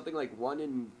 It's something like one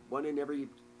in every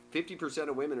 50%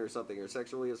 of women or something are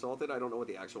sexually assaulted. I don't know what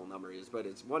the actual number is, but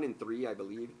it's 1 in 3, I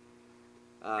believe.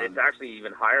 It's actually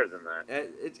even higher than that.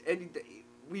 And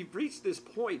we've reached this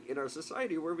point in our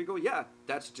society where we go, yeah,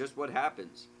 that's just what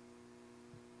happens.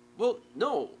 Well,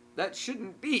 no, that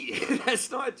shouldn't be. That's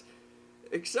not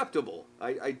acceptable.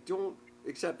 I don't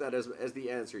accept that as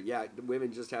the answer. Yeah, the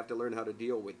women just have to learn how to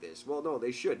deal with this. Well, no,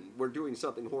 they shouldn't. We're doing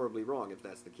something horribly wrong if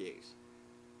that's the case.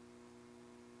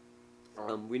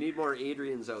 We need more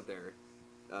Adrians out there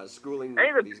schooling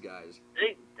these guys.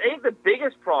 I think the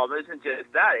biggest problem isn't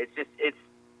just that. It's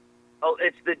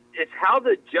how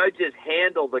the judges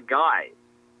handle the guys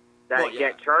that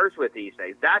get charged with these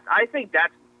things. I think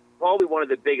that's probably one of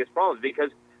the biggest problems, because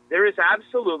there is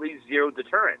absolutely zero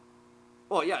deterrent.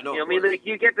 Well, yeah, no. You know, I mean, like,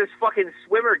 you get this fucking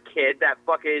swimmer kid that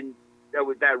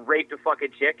raped a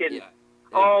fucking chick, and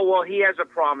oh, well, he has a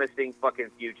promising fucking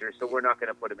future, so we're not going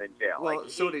to put him in jail. Well, like,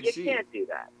 so did she. You can't do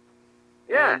that.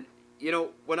 Yeah. And, you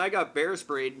know, when I got bear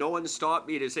sprayed, no one stopped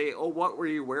me to say, oh, what were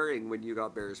you wearing when you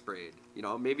got bear sprayed? You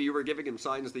know, maybe you were giving him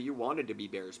signs that you wanted to be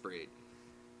bear sprayed.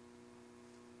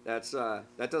 That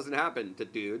doesn't happen to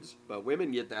dudes, but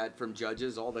women get that from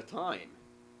judges all the time.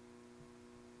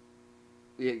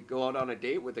 You go out on a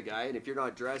date with a guy, and if you're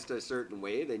not dressed a certain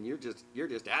way, then you're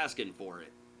just asking for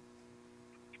it.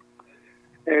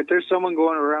 Hey, if there's someone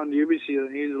going around UBC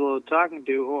that needs a little talking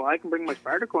to, I can bring my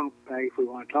Spartacone bag if we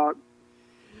want to talk.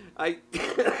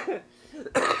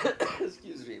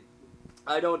 Excuse me.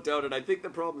 I don't doubt it. I think the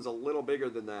problem's a little bigger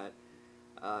than that.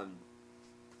 I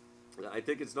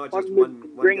think it's not just one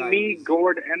bring guy. Me,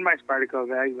 Gord, and my Spartacone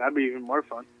bag. That'd be even more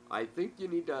fun. I think you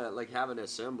need to have an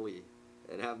assembly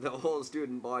and have the whole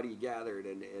student body gathered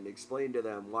and explain to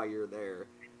them why you're there.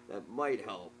 That might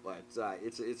help, but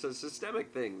it's a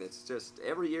systemic thing. That's just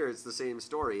every year it's the same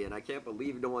story, and I can't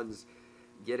believe no one's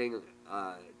getting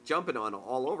jumping on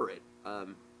all over it.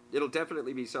 It'll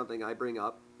definitely be something I bring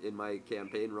up in my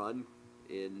campaign run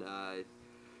in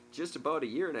just about a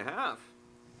year and a half.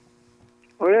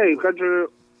 Oh yeah, you guys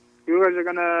are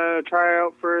gonna try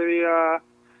out for the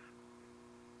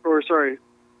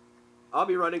I'll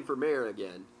be running for mayor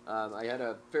again. I had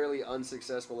a fairly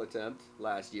unsuccessful attempt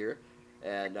last year,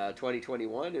 and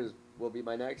 2021 will be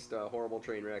my next horrible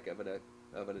train wreck of an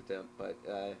attempt, but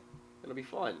it'll be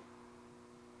fun.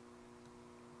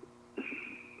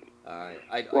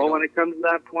 When it comes to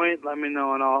that point, let me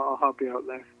know and I'll help you out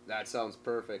there. That sounds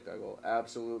perfect. I will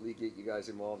absolutely get you guys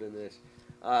involved in this.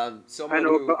 I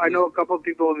know a couple of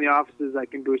people in the offices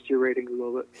that can boost your ratings a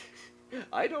little bit.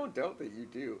 I don't doubt that you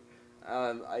do.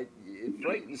 It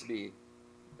frightens me.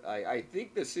 I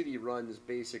think the city runs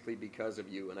basically because of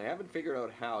you, and I haven't figured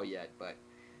out how yet, but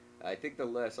I think the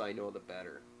less I know, the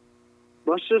better.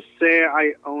 Let's just say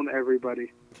I own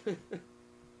everybody.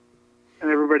 And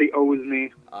everybody owes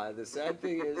me. The sad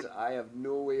thing is I have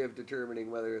no way of determining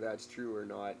whether that's true or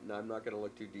not, and I'm not going to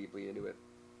look too deeply into it.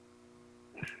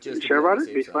 Just sure about it?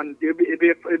 It'd be fun.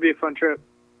 It'd be a fun trip.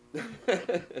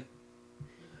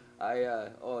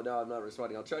 Oh no, I'm not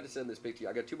responding. I'll try to send this picture.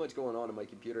 I got too much going on my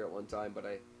computer at one time, but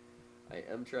I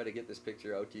am trying to get this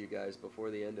picture out to you guys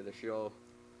before the end of the show.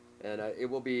 And it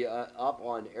will be up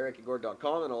on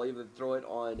ericandgord.com, and I'll even throw it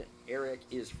on Eric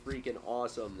is freaking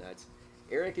awesome. That's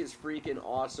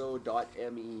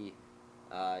ericisfreakingaweso.me. You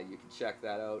can check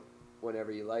that out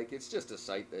whenever you like. It's just a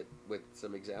site that with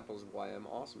some examples of why I'm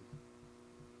awesome.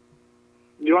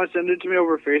 Do you want to send it to me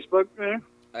over Facebook, man?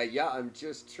 Yeah, I'm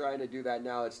just trying to do that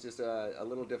now. It's just a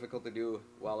little difficult to do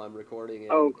while I'm recording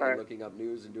and, Okay. and looking up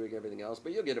news and doing everything else,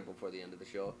 but you'll get it before the end of the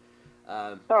show.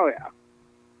 Oh, yeah.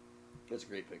 It's a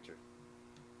great picture.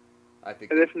 I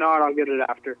think. And if not, I'll get it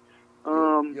after.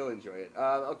 You'll enjoy it.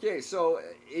 Okay, so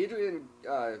Adrian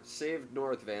saved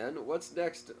North Van. What's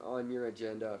next on your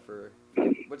agenda for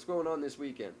what's going on this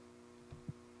weekend?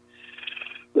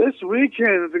 This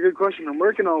weekend, that's a good question. I'm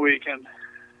working all weekend.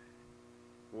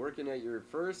 Working at your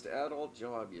first adult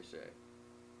job, you say?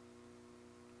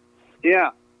 Yeah,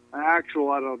 an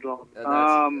actual adult job. And that's,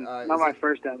 not is my it-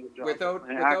 first adult job. Without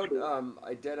my without actual-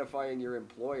 identifying your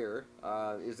employer,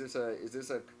 is this a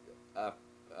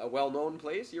well-known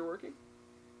place you're working?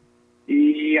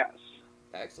 Yes.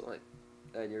 Excellent.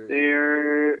 And you're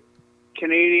They're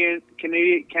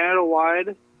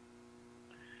Canada-wide.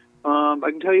 I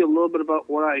can tell you a little bit about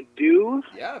what I do.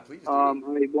 yeah, please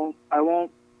do. I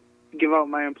won't give out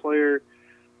my employer's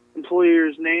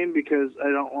name because I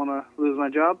don't want to lose my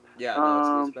job. Yeah,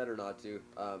 no, it's better not to.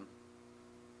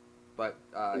 But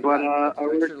But yeah,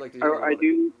 I'd sure like to hear I about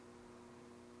it.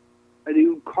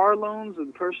 do car loans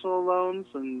and personal loans,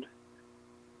 and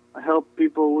I help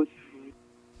people with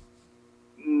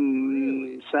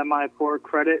Really? semi-poor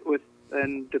credit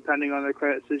and depending on their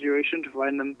credit situation, to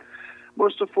find them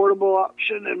most affordable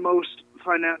option and most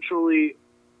financially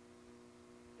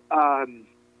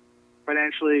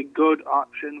good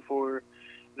option for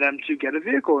them to get a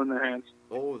vehicle in their hands.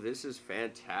 Oh, this is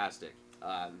fantastic.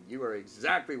 You are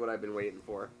exactly what I've been waiting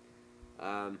for.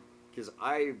 Because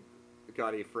I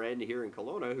got a friend here in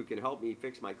Kelowna who can help me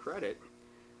fix my credit.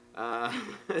 The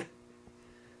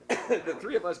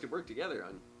three of us could work together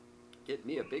on getting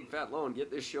me a big fat loan,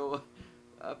 get this show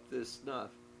up to snuff.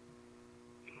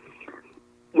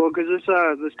 Well, because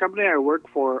this company I work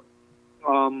for,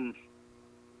 so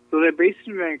they're based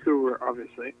in Vancouver,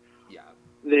 obviously. Yeah.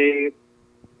 They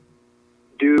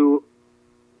do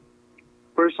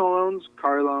personal loans,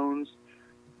 car loans,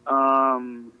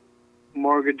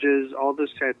 mortgages, all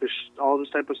this type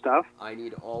of stuff. I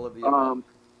need all of the above.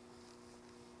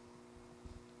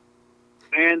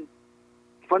 And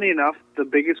funny enough, the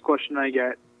biggest question I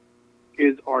get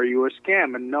is, "Are you a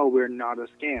scam?" And no, we're not a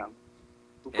scam.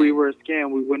 If we were a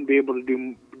scam, we wouldn't be able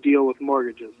to deal with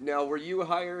mortgages. Now, were you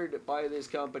hired by this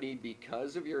company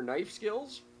because of your knife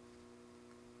skills?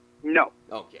 No,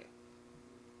 Okay.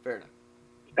 Fair enough.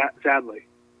 sadly.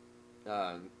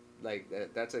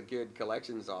 That's a good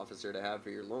collections officer to have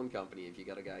for your loan company if you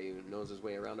got a guy who knows his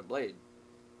way around a blade.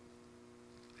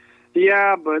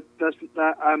 Yeah, but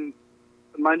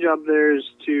my job there is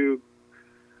to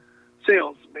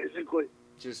sales, basically.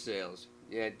 Just sales.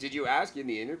 Yeah. Did you ask in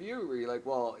the interview? Were you like,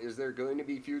 well, is there going to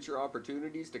be future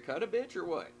opportunities to cut a bitch or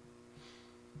what?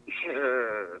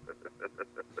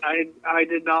 I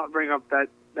did not bring up that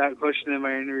question in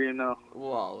my interview, no.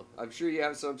 Well, I'm sure you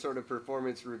have some sort of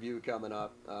performance review coming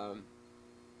up.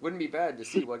 Wouldn't be bad to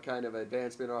see what kind of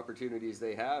advancement opportunities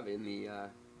they have in the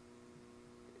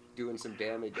doing some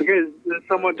damage. Because does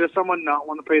someone not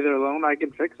want to pay their loan? I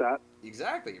can fix that.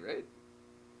 Exactly, right?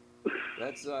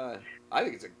 That's I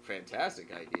think it's a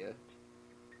fantastic idea.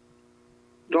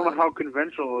 Don't know how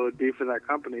conventional it would be for that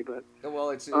company, but Well,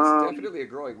 it's definitely a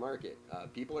growing market.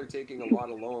 People are taking a lot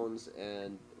of loans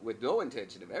and with no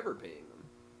intention of ever paying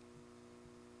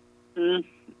them.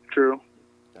 True.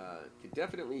 Could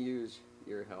definitely use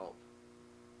your help.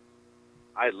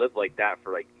 I lived like that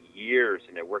for like years,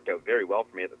 and it worked out very well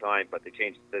for me at the time. But they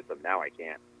changed the system. Now I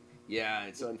can't. Yeah,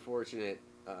 it's unfortunate.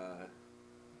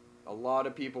 A lot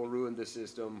of people ruined the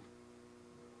system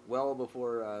well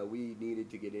before we needed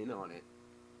to get in on it.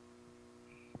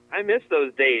 I miss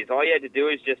those days. All you had to do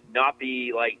is just not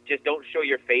be like, just don't show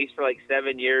your face for like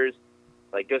 7 years.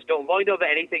 Like, just don't. As long as you don't have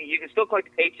anything, you can still collect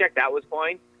a paycheck. That was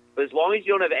fine. But as long as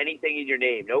you don't have anything in your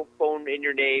name, no phone in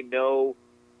your name, no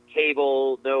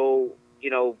cable, no,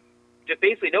 just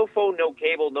basically no phone, no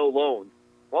cable, no loans.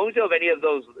 As long as you have any of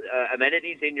those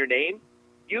amenities in your name,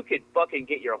 you could fucking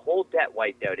get your whole debt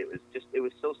wiped out. It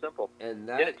was so simple. And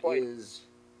Did it that twice. is,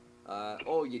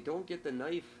 you don't get the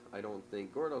knife, I don't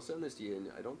think. Gord, I'll send this to you,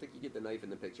 and I don't think you get the knife in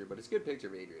the picture, but it's a good picture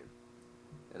of Adrian.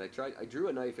 And I drew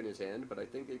a knife in his hand, but I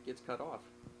think it gets cut off.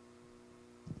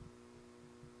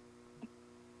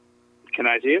 Can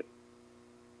I see it?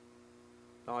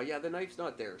 Oh yeah, the knife's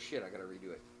not there. Shit, I gotta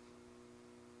redo it.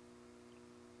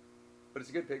 But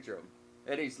it's a good picture of him.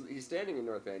 And he's standing in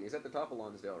North Van. He's at the top of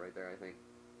Lonsdale right there, I think.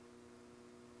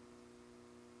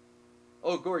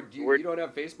 Oh, Gord, you don't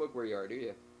have Facebook where you are, do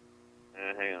you?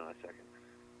 Hang on a second.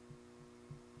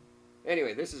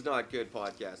 Anyway, this is not good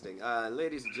podcasting.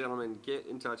 Ladies and gentlemen, get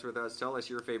in touch with us. Tell us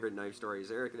your favorite knife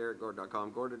stories.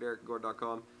 Eric@ericgord.com,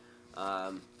 Gord@ericgord.com.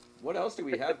 What else do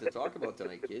we have to talk about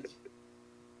tonight, kids?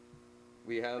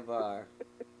 We have... Oh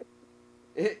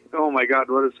my God,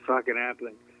 what is fucking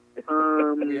happening?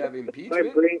 we have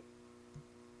impeachment.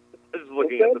 I was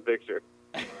looking at the picture.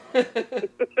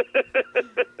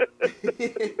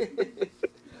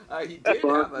 He did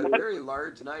have a very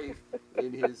large knife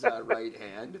in his right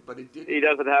hand, but it didn't. He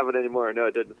doesn't have it anymore. No,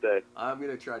 it didn't say. I'm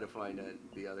going to try to find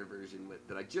the other version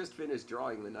that I just finished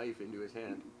drawing the knife into his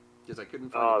hand because I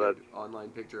couldn't find a good online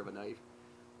picture of a knife.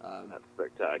 That's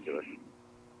spectacular.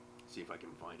 See if I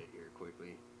can find it here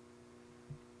quickly.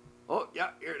 Oh,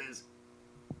 yeah, here it is.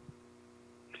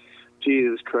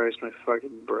 Jesus Christ, my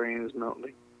fucking brain is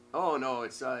melting. Oh no,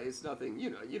 it's nothing.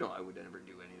 You know, I would never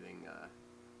do anything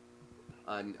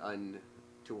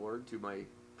untoward to my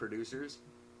producers.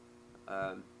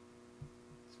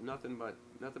 It's nothing but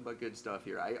good stuff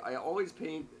here. I always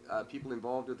paint people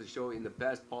involved with the show in the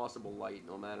best possible light,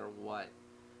 no matter what.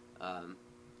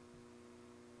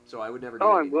 So I would never do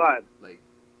anything, like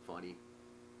funny.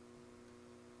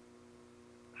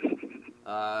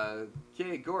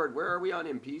 Okay, Gord, where are we on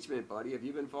impeachment, buddy? Have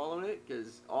you been following it?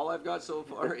 Because all I've got so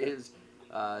far is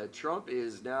Trump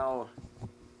is now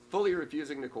fully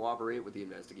refusing to cooperate with the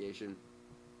investigation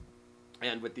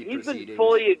and with the proceedings.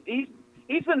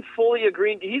 He's been fully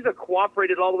agreeing. He's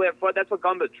cooperated all the way up front. That's what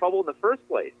got him into trouble in the first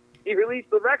place. He released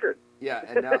the record. Yeah,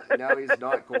 and now he's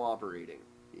not cooperating.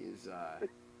 He's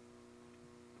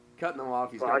cutting them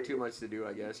off. He's got too much to do,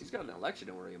 I guess. He's got an election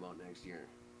to worry about next year.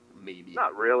 Maybe.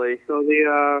 Not really. So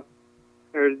they're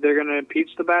going to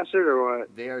impeach the bastard or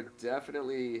what? They are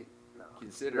definitely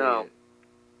considering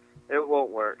it. It won't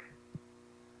work.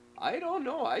 I don't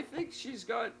know. I think she's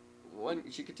got one.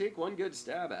 She could take one good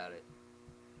stab at it.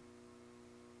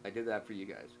 I did that for you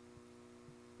guys.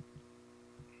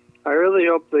 I really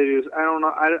hope they do. I don't know.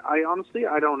 I honestly,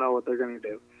 I don't know what they're going to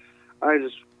do.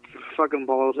 Fucking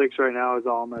politics right now is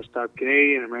all messed up.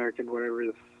 Canadian, American, whatever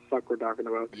the fuck we're talking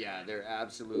about. Yeah, they're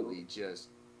absolutely just...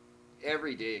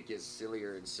 Every day it gets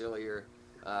sillier and sillier.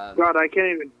 God, I can't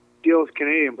even deal with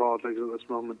Canadian politics at this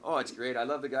moment. Oh, it's great. I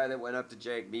love the guy that went up to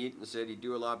Jack Meat and said he'd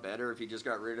do a lot better if he just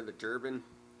got rid of the turban.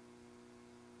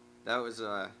 That was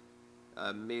an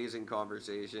amazing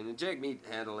conversation. And Jack Meat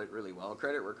handled it really well.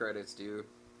 Credit where credit's due.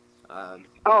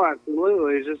 Oh,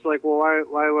 absolutely. It's just like, well,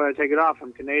 why would I take it off?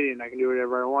 I'm Canadian. I can do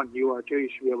whatever I want. You are too. You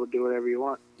should be able to do whatever you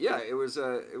want. Yeah, it was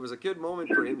a good moment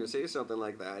for him to say something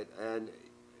like that. And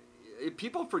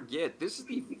people forget this is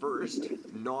the first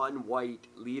non-white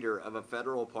leader of a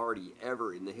federal party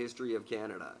ever in the history of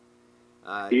Canada.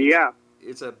 Yeah,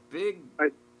 it's a big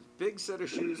set of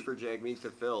shoes for Jagmeet to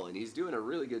fill, and he's doing a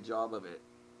really good job of it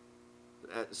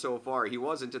so far. He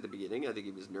wasn't at the beginning. I think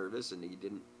he was nervous, and he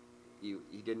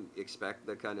didn't expect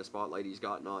the kind of spotlight he's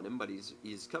gotten on him, but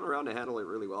he's come around to handle it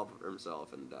really well for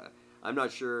himself. And I'm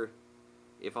not sure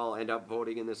if I'll end up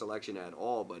voting in this election at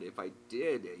all, but if I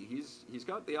did, he's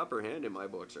got the upper hand in my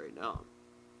books right now.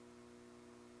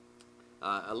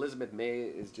 Elizabeth May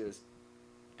is just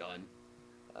done,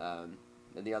 and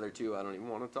the other two, I don't even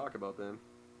want to talk about them.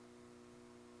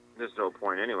 There's no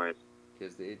point, anyways.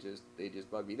 Because they just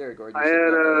bug me. There, Gordon. I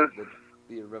had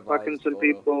the revised fucking some photo.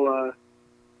 People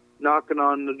knocking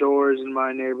on the doors in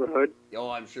my neighborhood. Oh,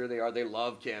 I'm sure they are. They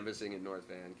love canvassing in North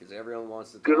Van because everyone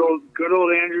wants to talk. Good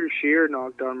old Andrew Scheer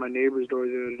knocked on my neighbor's door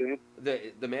the other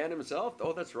day. The man himself?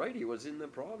 Oh, that's right. He was in the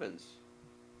province.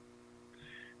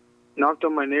 Knocked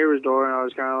on my neighbor's door, and I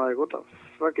was kind of like, what the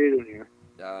fuck are you doing here?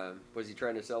 Was he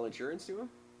trying to sell insurance to him?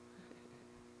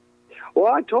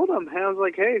 Well, I told him. I was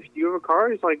like, hey, do you have a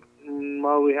car? He's like,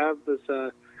 well, we have this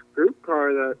group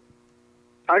car that...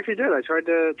 I actually did. I tried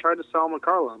to sell him a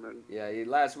car loan. Yeah,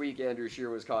 last week Andrew Scheer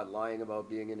was caught lying about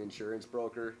being an insurance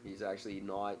broker. He's actually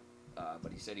not,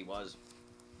 but he said he was.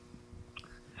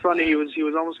 It's funny. He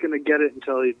was almost going to get it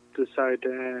until he decided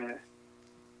to.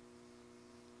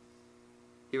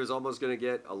 He was almost going to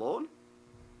get a loan.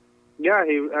 Yeah,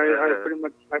 I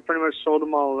pretty much sold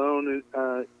him all alone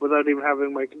without even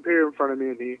having my computer in front of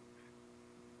me, and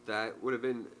That would have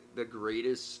been the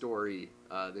greatest story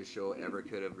the show ever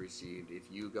could have received if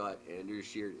you got Andrew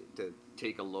Scheer to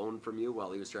take a loan from you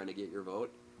while he was trying to get your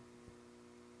vote.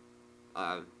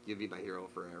 You'd be my hero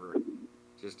forever.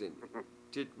 Just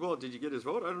did you get his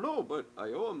vote? I don't know, but I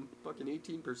owe him fucking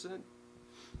 18%.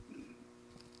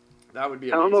 That would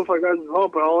be I amazing. don't know if I got his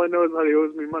vote, but all I know is that he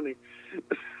owes me money.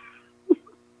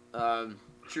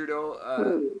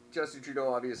 Trudeau, Justin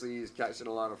Trudeau, obviously, is catching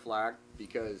a lot of flack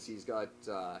because he's got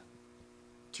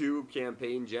 2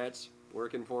 campaign jets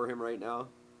working for him right now,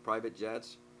 private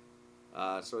jets.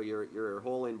 So your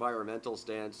whole environmental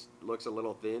stance looks a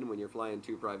little thin when you're flying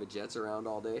 2 private jets around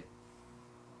all day.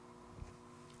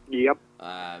 Yep.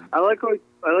 I I like how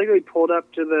he pulled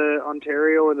up to the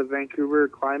Ontario or the Vancouver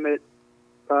climate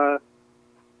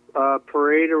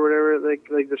parade or whatever,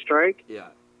 like the strike. Yeah.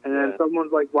 And then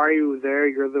someone's like, "Why are you there?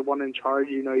 You're the one in charge.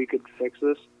 You know you could fix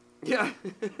this." Yeah.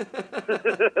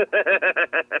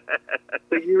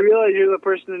 Like, you realize you're the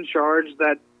person in charge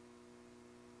that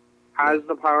has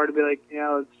the power to be like, "Yeah,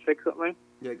 let's fix something."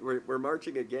 Yeah, we're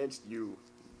marching against you,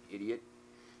 idiot.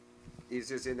 He's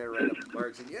just in there right up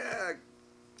marching. Yeah,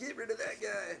 get rid of that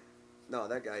guy. No,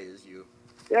 that guy is you.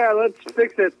 Yeah, let's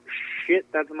fix it. Shit,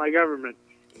 that's my government.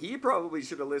 He probably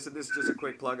should have listened. This is just a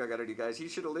quick plug I got to do, guys. He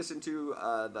should have listened to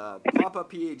the Papa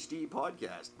PhD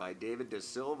podcast by David De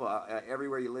Silva,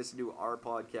 everywhere you listen to our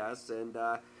podcasts. And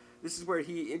this is where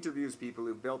he interviews people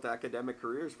who've built academic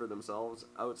careers for themselves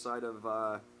outside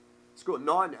of school,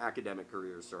 non-academic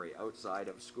careers, sorry, outside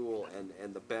of school,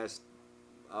 and the best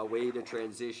way to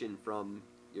transition from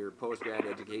your post-grad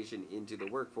education into the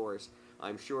workforce.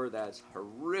 I'm sure that's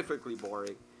horrifically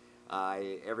boring.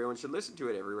 Everyone should listen to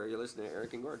it everywhere you listen to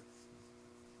Eric and Gord.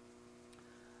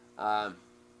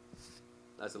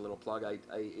 That's a little plug.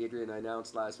 Adrian, I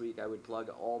announced last week I would plug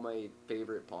all my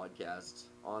favorite podcasts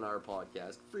on our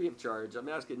podcast, free of charge. I'm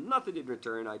asking nothing in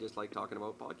return. I just like talking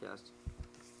about podcasts.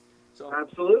 So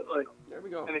Absolutely. there we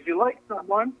go. And if you like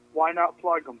someone, why not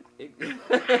plug them?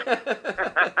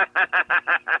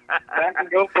 That can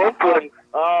go both ways.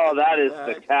 Oh, that is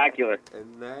spectacular.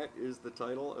 And that is the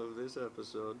title of this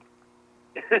episode.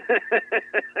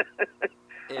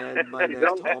 And my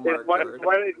next Hallmark card.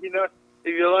 Why, you know,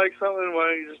 if you like something, why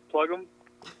don't you just plug them?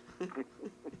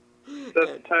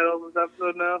 That's the title of this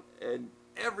episode now. And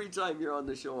every time you're on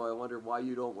the show, I wonder why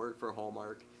you don't work for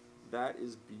Hallmark. That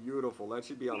is beautiful. That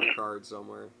should be on a card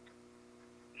somewhere.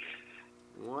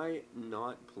 Why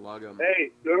not plug them?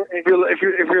 Hey, if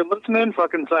you're listening,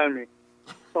 fucking sign me.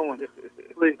 Someone,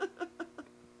 please.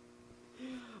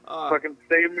 Fucking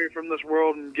save me from this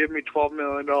world and give me $12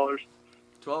 million.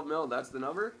 12 mil, that's the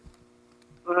number?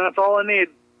 That's all I need.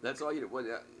 That's all you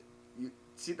you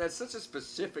see, that's such a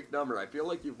specific number. I feel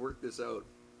like you've worked this out.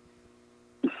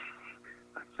 I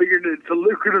figured it's a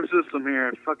lucrative system here.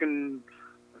 I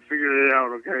figured it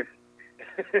out, okay?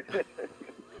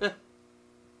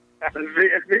 I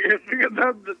figured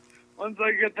that once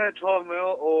I get that 12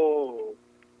 mil,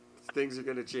 things are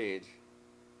going to change.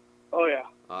 Oh, yeah.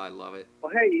 I love it.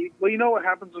 Well, hey, you know what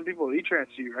happens when people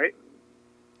e-transfer you, right?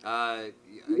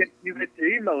 You get their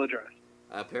email address.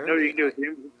 Apparently. You know what you can do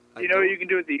with what you can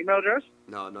do with the email address?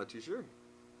 No, I'm not too sure.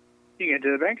 You can get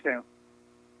to the bank account.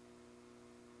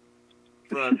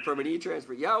 From an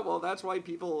e-transfer. Yeah, well, that's why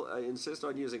people insist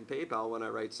on using PayPal when I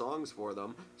write songs for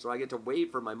them, so I get to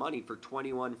wait for my money for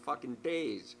 21 fucking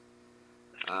days.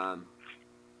 I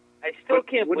still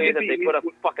can't believe that they put a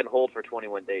fucking hold for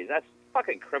 21 days. That's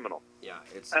fucking criminal. Yeah,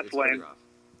 it's lame. pretty rough.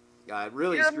 It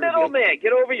really You're a screwed me. middleman.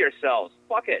 Get over yourselves.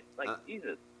 Fuck it.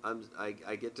 Jesus.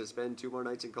 I get to spend 2 more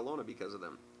nights in Kelowna because of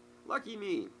them. Lucky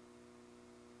me.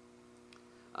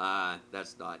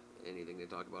 That's not anything to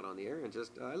talk about on the air, and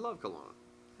just I love Kelowna.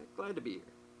 Glad to be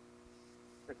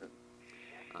here.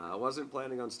 I wasn't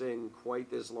planning on staying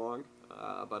quite this long,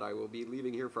 but I will be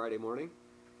leaving here Friday morning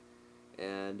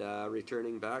and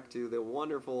returning back to the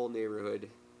wonderful neighborhood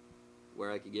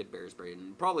where I could get bear sprayed.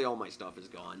 And probably all my stuff is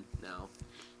gone now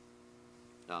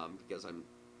because I'm...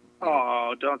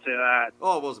 Oh, don't say that.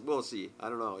 Oh, we'll see. I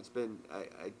don't know. It's been...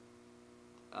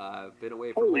 I've been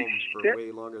away from home for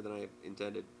way longer than I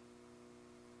intended.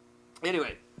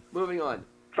 Anyway, moving on.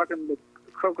 Fucking the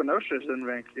Coca Nostra's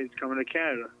it's coming to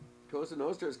Canada. Cosa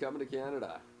Nostra is coming to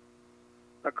Canada.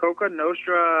 A Coca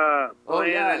Nostra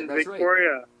in that's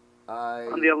Victoria right.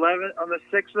 on the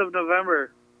 6th of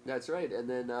November. That's right, and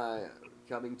then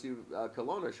coming to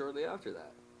Kelowna shortly after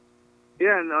that.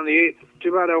 Yeah, and on the 8th.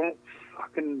 Too bad I won't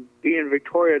fucking be in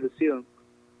Victoria to see them.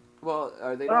 Well,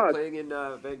 are they not playing in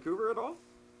Vancouver at all?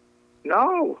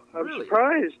 No, I'm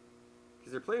surprised.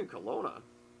 Because they're playing Kelowna.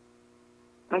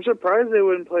 I'm surprised they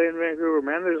wouldn't play in Vancouver,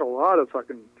 man. There's a lot of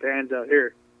fucking fans out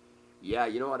here. Yeah,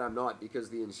 you know what? I'm not, because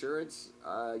the insurance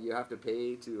you have to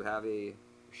pay to have a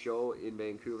show in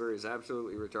Vancouver is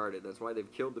absolutely retarded. That's why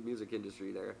they've killed the music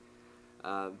industry there.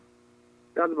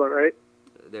 That's about right.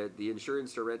 the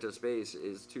insurance to rent a space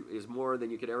is more than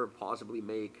you could ever possibly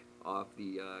make off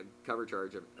the cover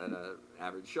charge at an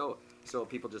average show. So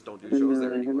people just don't do shows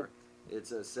there anymore.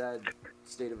 It's a sad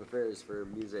state of affairs for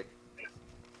music.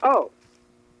 Oh,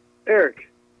 Eric.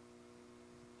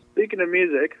 Speaking of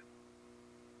music,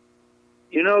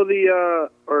 you know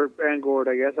and Gord,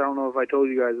 I guess. I don't know if I told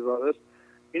you guys about this.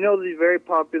 You know the very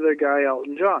popular guy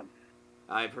Elton John.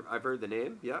 I've heard the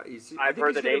name. Yeah, I've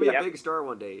heard the name. He's going to be Yep. a big star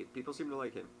one day. People seem to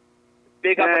like him.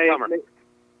 Big up and comer.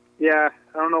 Yeah,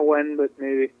 I don't know when, but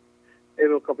maybe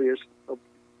a couple years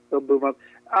they'll boom up.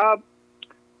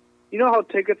 You know how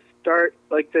tickets start,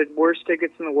 like the worst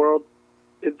tickets in the world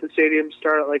at the stadium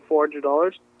start at like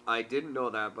 $400? I didn't know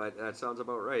that, but that sounds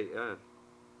about right. Yeah.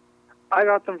 I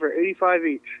got them for $85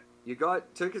 each. You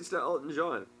got tickets to Elton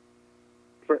John.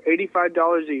 For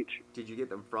 $85 each. Did you get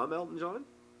them from Elton John?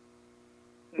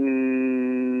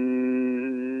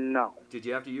 No. Did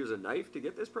you have to use a knife to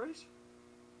get this price?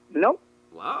 Nope.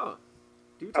 Wow.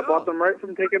 Do I tell. bought them right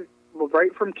from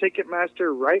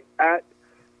Ticketmaster, right at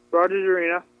Rogers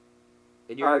Arena.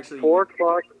 And you're at actually 4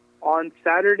 o'clock on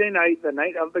Saturday night, the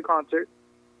night of the concert,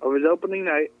 of his opening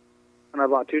night, and I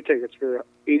bought 2 tickets for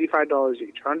 $85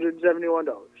 each, $171.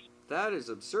 That is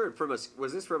absurd. Was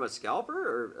this from a scalper,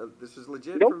 or this was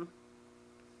legit? Nope. From?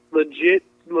 Legit.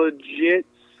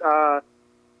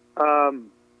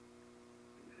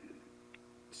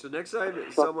 So next time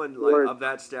someone of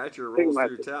that stature rolls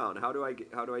through town, how do I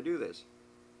do this?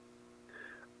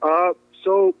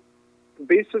 So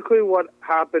basically, what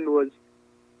happened was,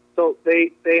 so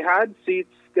they had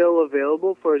seats still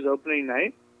available for his opening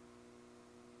night,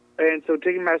 and so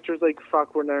Ticketmaster was like,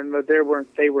 "Fuck, they weren't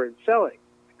selling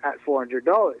at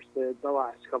 $400 the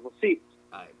last couple seats."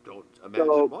 I don't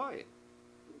imagine why.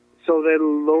 So they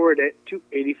lowered it to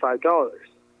 $85.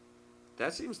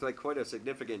 That seems like quite a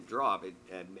significant drop,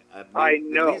 and I it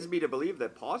know. leads me to believe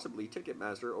that possibly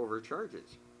Ticketmaster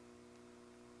overcharges.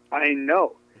 I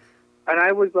know. And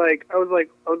I was like, well, it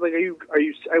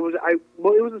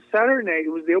was a Saturday night.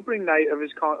 It was the opening night of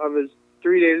his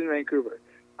 3 days in Vancouver.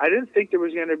 I didn't think there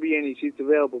was going to be any seats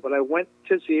available, but I went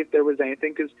to see if there was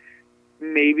anything because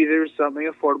maybe there was something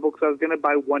affordable because I was going to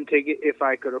buy 1 ticket if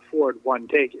I could afford 1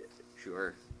 ticket.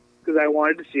 Sure. Because I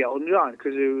wanted to see Elton John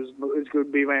because it was going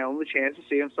to be my only chance to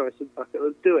see him. So I said, "Fuck it,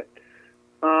 let's do it."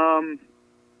 So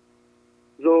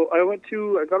I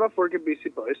got off work at BC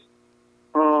Place,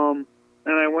 and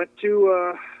I went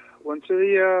to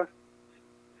the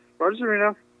Rogers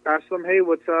Arena. Asked them, "Hey,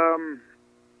 what's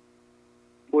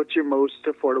your most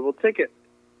affordable ticket?"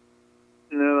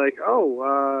 And they're like,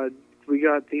 "Oh, we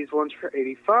got these ones for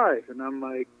 $85." And I'm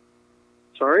like,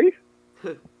 "Sorry?"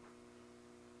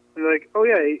 And they're like, "Oh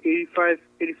yeah,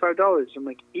 $85. I'm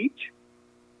like, "Each?"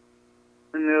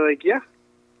 And they're like, "Yeah."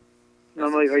 And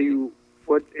I'm like,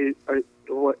 what do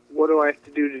I have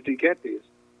to do to get these?"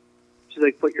 She's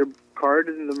like, "Put your card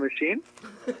in the machine."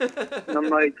 And I'm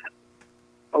like,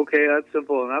 "Okay, that's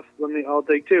simple enough. I'll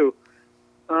take 2."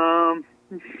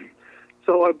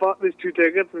 So I bought these 2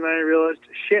 tickets, and then I realized,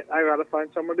 shit, I gotta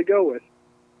find someone to go with.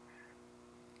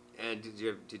 And did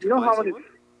you know find how many? someone?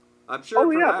 I'm sure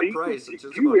for But that price, it's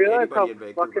just do you about realize how anybody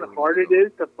in Vancouver. fucking hard it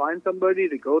is to find somebody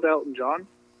to go to Elton John?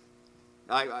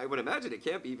 I would imagine it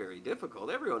can't be very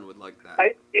difficult. Everyone would like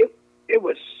that. It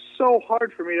was so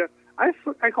hard for me to. I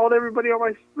called everybody on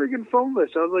my friggin' phone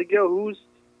list. I was like, "Yo,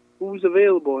 who's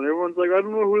available?" And everyone's like, "I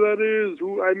don't know who that is.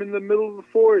 I'm in the middle of the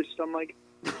forest." I'm like,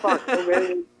 "Fuck,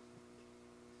 okay."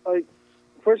 Like,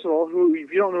 first of all, if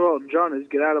you don't know who Elton John is,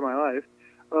 get out of my life.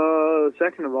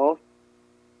 Second of all,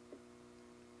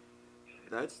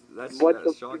 that's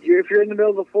shocking. if you're in the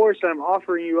middle of the forest and I'm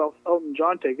offering you Elton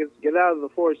John tickets, get out of the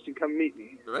forest and come meet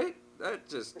me. Right? That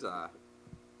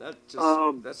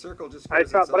circle just. I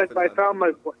found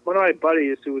one of my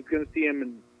buddies who was going to see him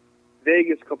in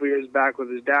Vegas a couple years back with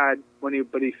his dad but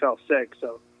he fell sick,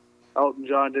 so Elton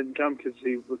John didn't come because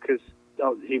he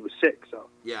was sick. So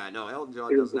yeah, no, Elton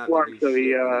John doesn't have to do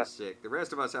shit when he's sick. The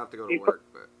rest of us have to go to work,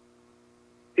 but.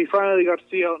 He finally got to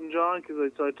see Elton John so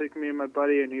I took me and my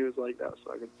buddy, and he was like, "That was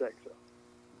fucking sick." So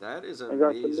that is amazing.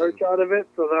 I got some merch out of it,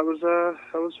 so that was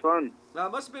fun. Now,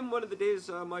 it must have been one of the days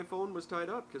my phone was tied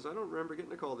up because I don't remember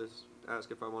getting a call to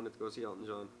ask if I wanted to go see Elton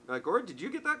John. Gord, did you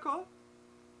get that call?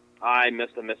 I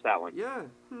missed that one. Yeah,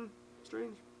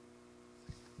 strange.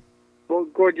 Well,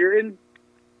 Gord, you're in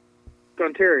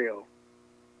Ontario.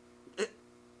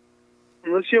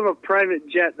 Unless you have a private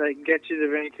jet that can get you to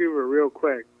Vancouver real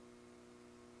quick.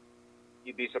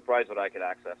 You'd be surprised what I could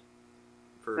access.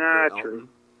 For true.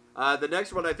 The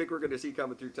next one I think we're going to see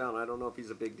coming through town, I don't know if he's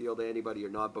a big deal to anybody or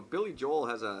not, but Billy Joel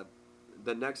has a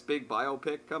the next big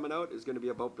biopic coming out is going to be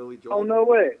about Billy Joel. Oh, no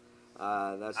way.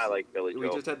 That's I like Billy We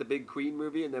Joel. just had the big Queen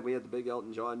movie, and then we had the big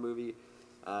Elton John movie.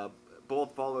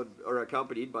 Both followed or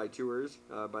accompanied by tours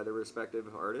by their respective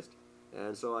artists,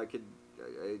 and so I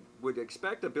would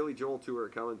expect a Billy Joel tour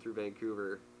coming through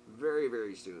Vancouver very,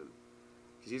 very soon,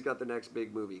 because he's got the next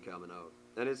big movie coming out.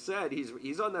 And it's said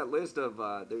he's on that list of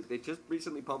they just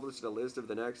recently published a list of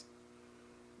the next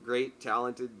great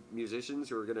talented musicians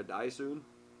who are going to die soon.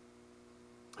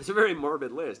 It's a very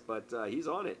morbid list, but he's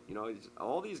on it. You know,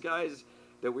 all these guys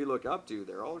that we look up to,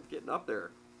 they're all getting up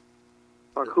there.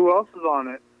 Fuck, who else is on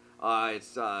it?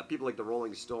 It's people like the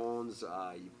Rolling Stones.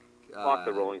 Fuck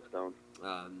the Rolling Stones.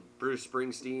 Bruce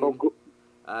Springsteen.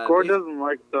 Oh, Gord doesn't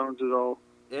like Stones at all.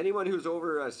 Anyone who's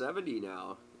over 70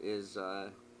 now is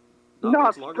not Not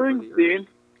much longer for the Springsteen. earth.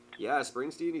 Yeah,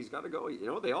 Springsteen, he's got to go. You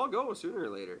know, they all go sooner or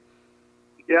later.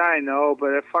 Yeah, I know, but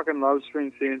I fucking love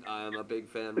Springsteen. I'm a big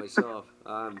fan myself.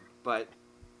 But,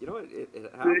 you know, it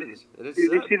happens. And it's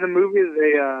Did you sad. see the movie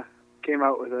they came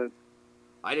out with it?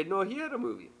 I didn't know he had a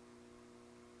movie.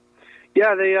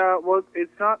 Yeah, they well,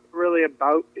 it's not really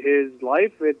about his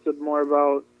life. It's more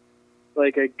about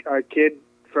like a kid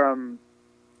from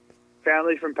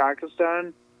family from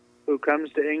Pakistan who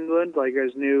comes to England, like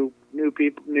as new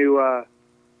people,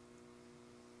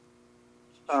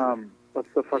 what's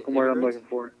the fucking word I'm looking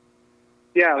for?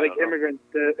 Yeah, like immigrants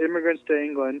to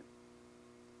England,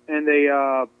 and they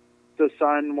the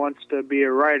son wants to be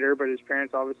a writer, but his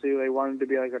parents obviously they want him to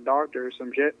be like a doctor or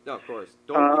some shit. No, of course.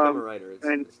 Don't become a writer.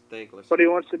 It's thankless. But he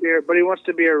wants to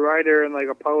be a writer and like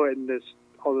a poet and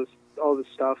all this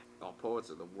stuff. Oh,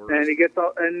 poets are the worst. And he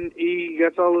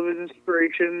gets all of his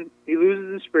inspiration. He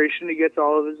loses inspiration. He gets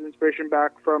all of his inspiration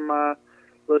back from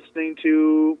listening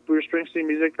to Bruce Springsteen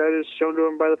music that is shown to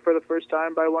him for the first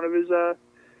time by one of his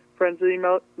friends that he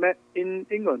met in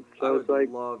England. So I would it's like,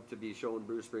 love to be showing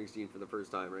Bruce Springsteen for the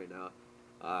first time right now.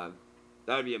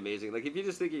 That would be amazing. Like, if you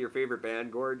just think of your favorite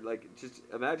band, Gord, like, just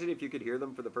imagine if you could hear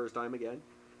them for the first time again.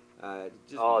 That'd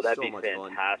so be much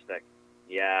fantastic. Fun.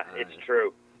 Yeah, it's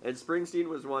true. And Springsteen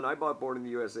was one. I bought Born in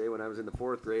the USA when I was in the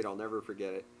 4th grade. I'll never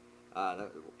forget it. That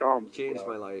changed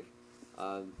my life.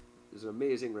 It was an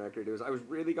amazing record. I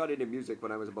really got into music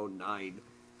when I was about 9.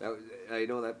 I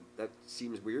know that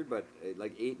seems weird, but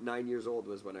like 8, 9 years old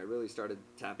was when I really started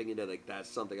tapping into like that's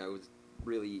something I was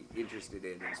really interested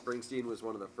in. And Springsteen was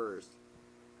one of the first.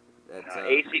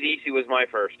 AC/DC was my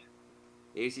first.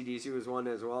 AC/DC was one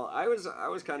as well. I was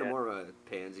kind of more of a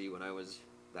pansy when I was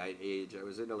that age. I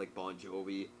was into like Bon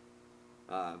Jovi.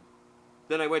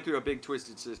 Then I went through a big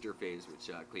Twisted Sister phase,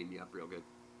 which cleaned me up real good.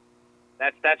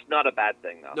 That's not a bad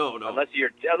thing though. No. Unless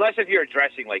if you're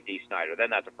dressing like Dee Snider, then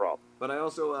that's a problem. But I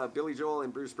also Billy Joel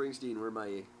and Bruce Springsteen were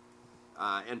my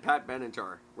and Pat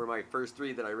Benatar were my first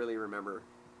 3 that I really remember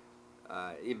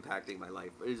impacting my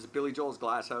life. It is Billy Joel's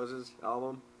Glass Houses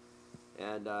album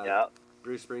and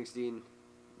Bruce Springsteen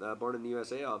Born in the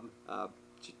USA album.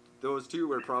 Those 2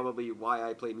 were probably why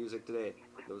I play music today.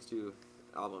 Those 2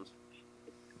 albums.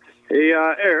 hey,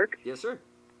 Eric. Yes, sir.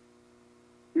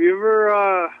 Have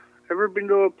you ever been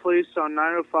to a place on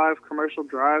 905 Commercial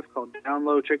Drive called Down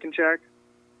Low Chicken Shack?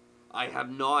 I have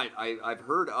not. I've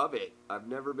heard of it. I've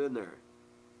never been there.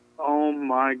 Oh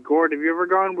my God! Have you ever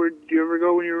gone? Did you ever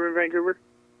go when you were in Vancouver?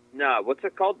 No, what's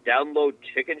it called? Down Low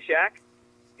Chicken Shack?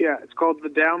 Yeah, it's called the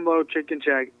Down Low Chicken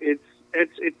Shack. It's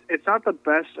not the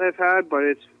best I've had, but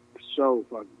it's so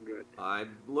fucking good.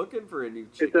 I'm looking for a new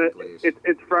chicken place.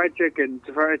 It's fried chicken.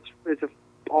 It's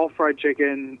all fried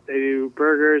chicken. They do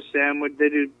burgers, they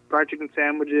do fried chicken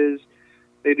sandwiches.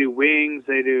 They do wings.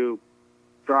 They do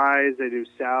fries. They do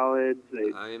salads.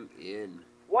 I'm in.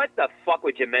 What the fuck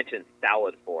would you mention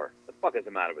salad for? The fuck is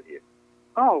the matter with you?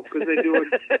 Oh, because they do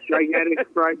a gigantic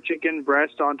fried chicken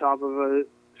breast on top of a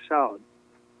salad.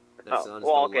 That sounds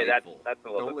okay, delightful. that's a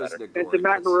little Don't bit listen better. to It's a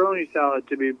macaroni salad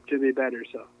to be better.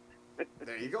 So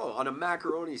There you go, on a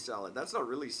macaroni salad. That's not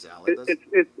really salad.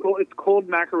 it's cold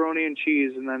macaroni and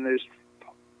cheese, and then there's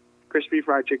crispy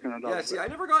fried chicken on top. Yeah, see, I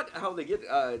never got how they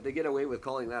get away with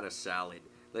calling that a salad.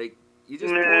 Like, you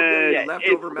just pulled Yeah, the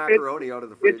leftover macaroni out of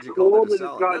the fridge It's and called cold it a and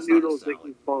salad. it's got That's not a noodles that salad.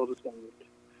 you call it a salad.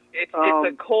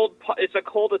 It's a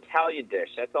cold Italian dish.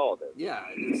 That's all it is. Yeah,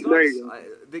 it's not. There you go.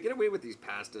 They get away with these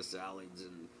pasta salads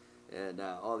and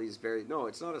all these no,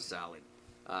 it's not a salad.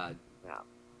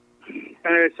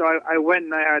 Anyway, so I went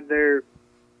and I had their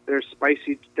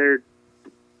spicy, their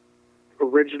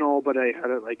original, but I had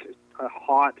it like a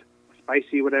hot,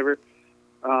 spicy, whatever.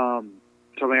 Something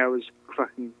I was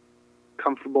fucking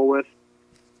comfortable with.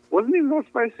 Wasn't even that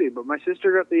spicy, but my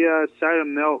sister got the cider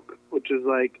milk, which is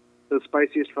like the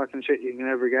spiciest fucking shit you can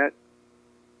ever get.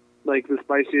 like the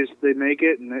spiciest they make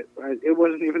it, and it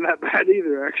wasn't even that bad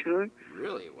either, actually.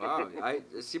 Really? Wow. I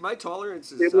see. My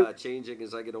tolerance is It was- changing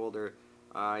as I get older.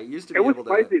 I used to It be was able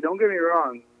spicy. to. Don't get me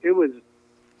wrong. It was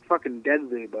fucking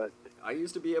deadly, but I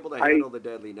used to be able to handle the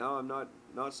deadly. Now I'm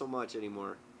not so much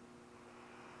anymore.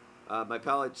 My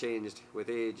palate changed with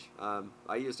age.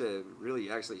 I used to really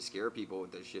actually scare people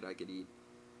with the shit I could eat.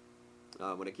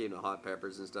 When it came to hot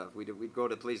peppers and stuff, we'd go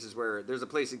to places where there's a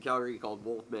place in Calgary called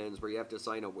Wolfman's where you have to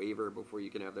sign a waiver before you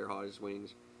can have their hottest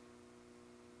wings.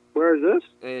 where is this?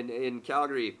 And in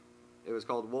Calgary, it was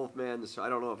called Wolfman's. I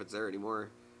don't know if it's there anymore,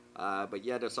 but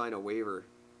you had to sign a waiver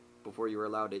before you were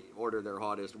allowed to order their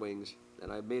hottest wings.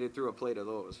 And I made it through a plate of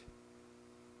those.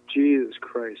 Jesus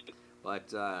Christ.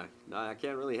 But no, I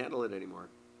can't really handle it anymore.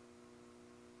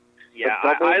 Yeah,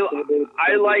 Double-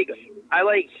 I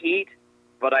like heat,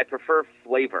 but I prefer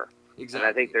flavor. Exactly. And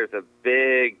I think there's a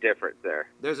big difference there.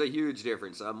 There's a huge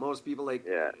difference. Most people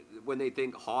Yeah. when they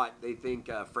think hot, they think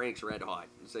Frank's Red Hot.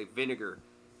 It's like vinegar.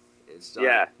 It's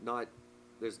Yeah. not.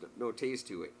 There's no taste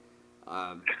to it.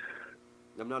 I'm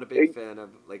not a big fan of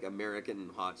like American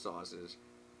hot sauces.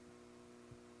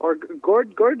 Or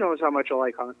Gord knows how much I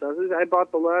like hot sauces. I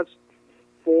bought the last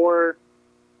 4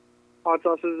 hot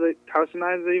sauces that House and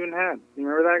I even had. You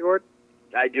remember that, Gord?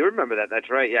 I do remember that. That's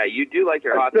right. Yeah, you do like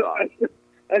your hot sauce.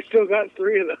 I still got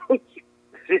 3 of those.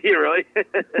 You really?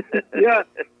 Yeah.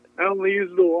 I only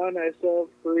used the one. I still have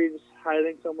 3 just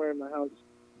hiding somewhere in my house.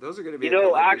 Those are going to be. You know,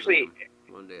 collector's actually- item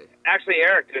one day. Actually,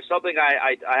 Eric, there's something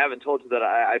I haven't told you that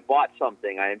I bought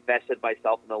something. I invested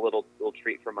myself in a little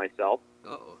treat for myself.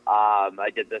 Uh-oh. I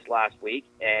did this last week,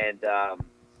 and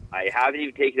I haven't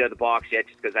even taken it out of the box yet,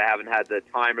 just because I haven't had the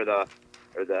time or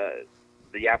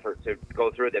the effort to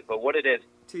go through it. But what it is,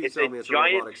 Please it's tell a me it's a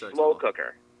giant robotic sex slow doll.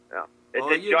 cooker. No, it's Oh,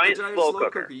 a the giant slow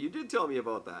cooker, You did tell me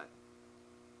about that.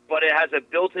 but it has a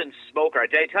built-in smoker.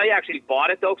 Did I tell you I actually bought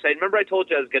it though? Because I remember I told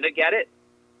you I was going to get it.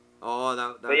 Oh,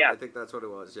 that But yeah. I think that's what it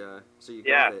was. Yeah. So you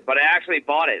Yeah, got it. but I actually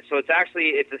bought it. So it's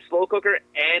a slow cooker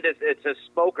and it's a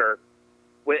smoker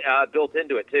with built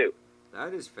into it too.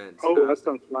 That is fantastic. Oh, that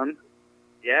sounds fun.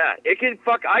 Yeah,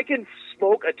 I can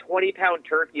smoke a 20-pound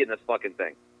turkey in this fucking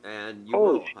thing. And you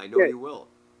Holy will. I know shit. you will.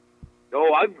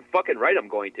 Oh, I'm fucking right. I'm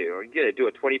going to. I'm gonna do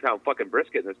a 20-pound fucking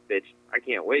brisket in this bitch. I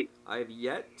can't wait. I have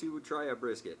yet to try a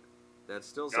brisket. That's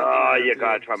still something. Oh, I have you to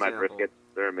gotta try my sample. briskets.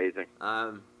 They're amazing.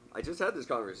 I just had this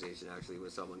conversation actually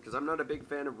with someone because I'm not a big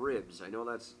fan of ribs. I know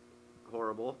that's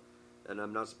horrible, and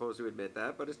I'm not supposed to admit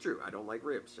that, but it's true. I don't like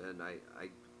ribs, and I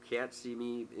can't see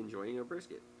me enjoying a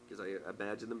brisket because I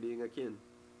imagine them being akin.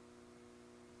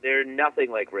 They're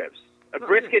nothing like ribs. A Oh,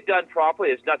 brisket done properly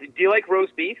is nothing. Do you like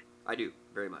roast beef? I do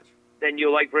very much. Then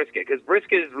you'll like brisket because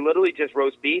brisket is literally just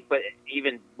roast beef, but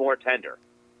even more tender.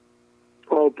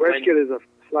 Oh, brisket is a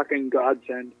fucking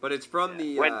godsend. But it's from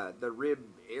When- the rib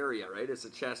area, right? It's a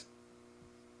chest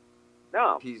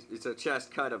No. piece. It's a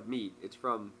chest cut of meat. It's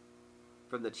from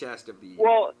the chest of the.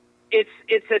 Well, it's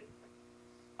a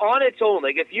on its own.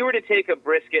 Like if you were to take a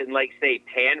brisket and like say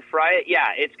pan fry it,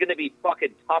 yeah, it's gonna be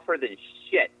fucking tougher than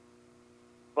shit.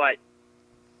 But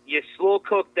you slow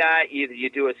cook that. You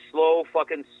do a slow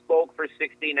fucking smoke for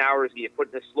 16 hours. You put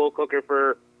it in the slow cooker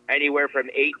for anywhere from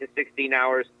 8 to 16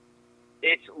 hours.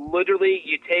 It's literally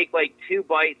you take like 2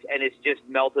 bites and it's just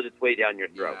melted its way down your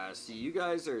throat. Yeah, see, you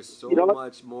guys are so You know what?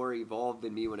 much more evolved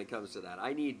than me when it comes to that.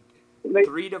 I need They-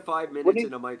 3 to 5 minutes What do you-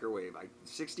 in a microwave.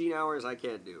 16 hours, I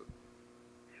can't do.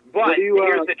 But What do you,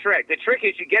 here's the trick. The trick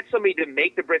is you get somebody to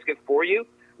make the brisket for you,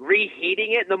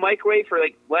 reheating it in the microwave for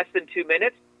like less than 2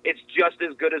 minutes. It's just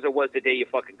as good as it was the day you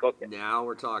fucking cooked it. Now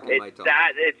we're talking my It's talk.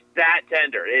 that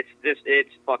tender. It's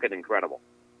fucking incredible.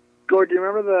 Gord, do you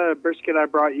remember the brisket I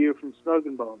brought you from Snug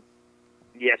and Bone?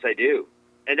 Yes, I do.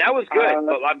 And that was good,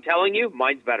 but I'm telling you,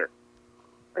 mine's better.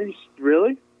 Are you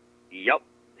really? Yep.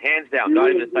 Hands down, not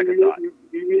even a second thought.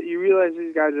 You realize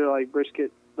these guys are like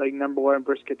brisket, like #1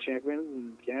 brisket champions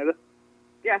in Canada?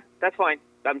 Yeah, that's fine.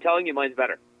 I'm telling you, mine's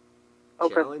better.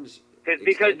 Okay. Challenge.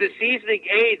 Because the extended.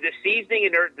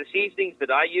 the seasonings that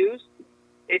I use,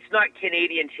 it's not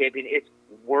Canadian champion, it's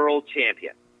world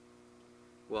champion.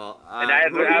 Well, And I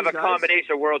who are have these a guys?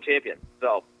 combination of world champion.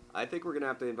 So I think we're gonna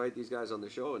have to invite these guys on the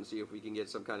show and see if we can get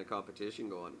some kind of competition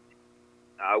going.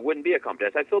 it wouldn't be a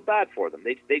contest. I feel bad for them.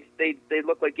 They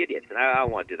look like idiots, and I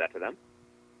don't want to do that to them.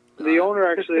 The owner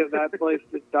actually of that place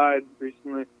just died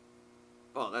recently.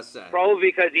 Oh, that's sad. Probably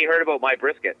because he heard about my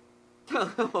brisket.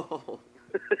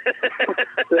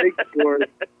 Thanks, Gord.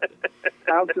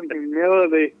 Have some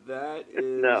humility. That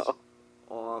is No.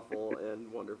 awful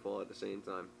and wonderful at the same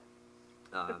time.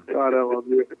 God, I love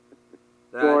you.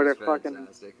 That Florida is fucking.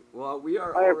 fantastic. Well, we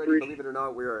are I already, appreciate- believe it or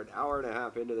not, we're an hour and a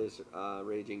half into this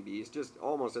Raging Beast. Just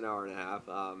almost an hour and a half.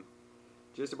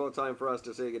 Just about time for us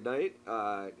to say goodnight.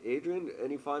 Adrian,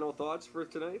 any final thoughts for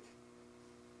tonight?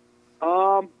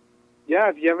 Yeah,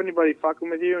 if you have anybody fucking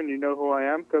with you and you know who I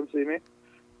am, come see me.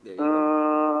 There you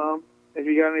go. If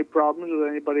you got any problems with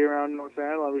anybody around North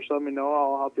End, just let me know.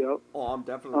 I'll help you out. Oh, I'm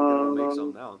definitely going to make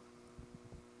some now.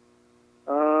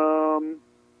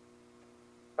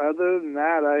 Other than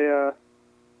that,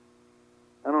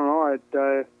 I don't know.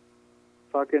 I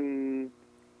fucking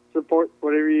support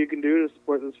whatever you can do to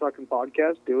support this fucking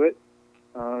podcast. Do it.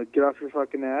 Get off your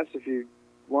fucking ass. If you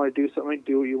want to do something,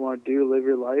 do what you want to do. Live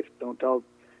your life. Don't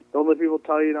let people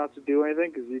tell you not to do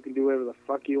anything, because you can do whatever the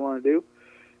fuck you want to do.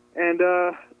 And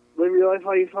live your life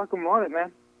how you fucking want it,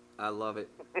 man. I love it.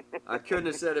 I couldn't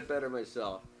have said it better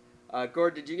myself.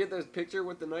 Gord, did you get this picture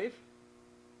with the knife?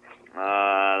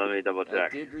 Let me double I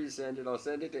check. did resend it. I'll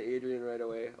send it to Adrian right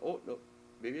away. Oh, no.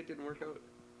 Maybe it didn't work out.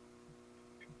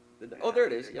 Oh, there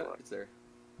it is. Yeah, it's there.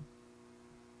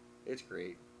 It's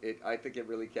great. I think it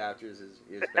really captures his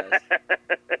best.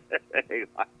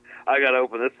 I gotta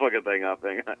open this fucking thing up.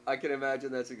 Hang on. I can imagine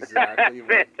that's exactly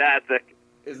what... Fantastic.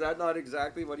 Is that not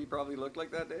exactly what he probably looked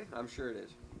like that day? I'm sure it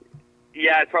is.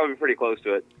 Yeah, it's probably pretty close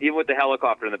to it. Even with the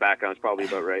helicopter in the background, it's probably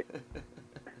about right.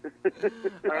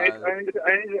 I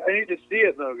need to see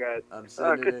it, though, guys. I'm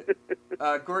sending it.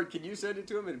 Gord, can you send it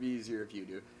to him? It'd be easier if you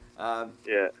do.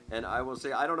 Yeah. And I will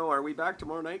say, I don't know, are we back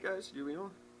tomorrow night, guys? Do we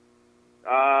know?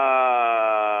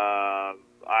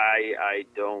 I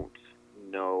don't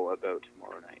know about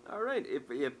tomorrow night. All right.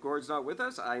 If Gord's not with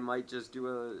us, I might just do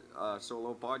a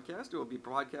solo podcast. We'll be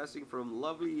broadcasting from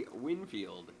lovely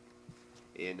Winfield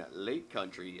in Lake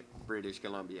Country, British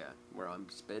Columbia, where I'm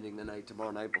spending the night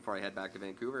tomorrow night before I head back to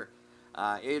Vancouver.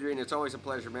 Adrian, it's always a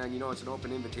pleasure, man. You know it's an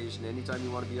open invitation. Anytime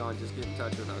you want to be on, just get in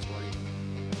touch with us, buddy.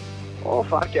 Oh,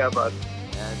 fuck yeah, bud.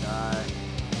 And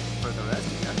for the rest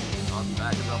of you, I'll be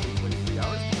back in roughly 23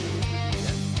 hours to do this with you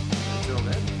again. Until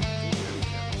then, take care of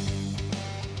each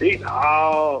other. Peace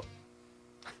out.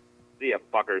 See ya,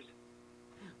 fuckers.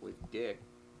 With Dick.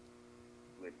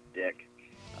 With dick.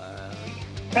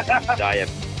 Diabetes.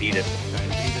 Diabetes.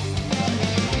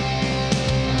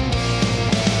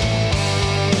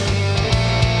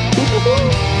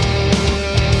 Diabetes.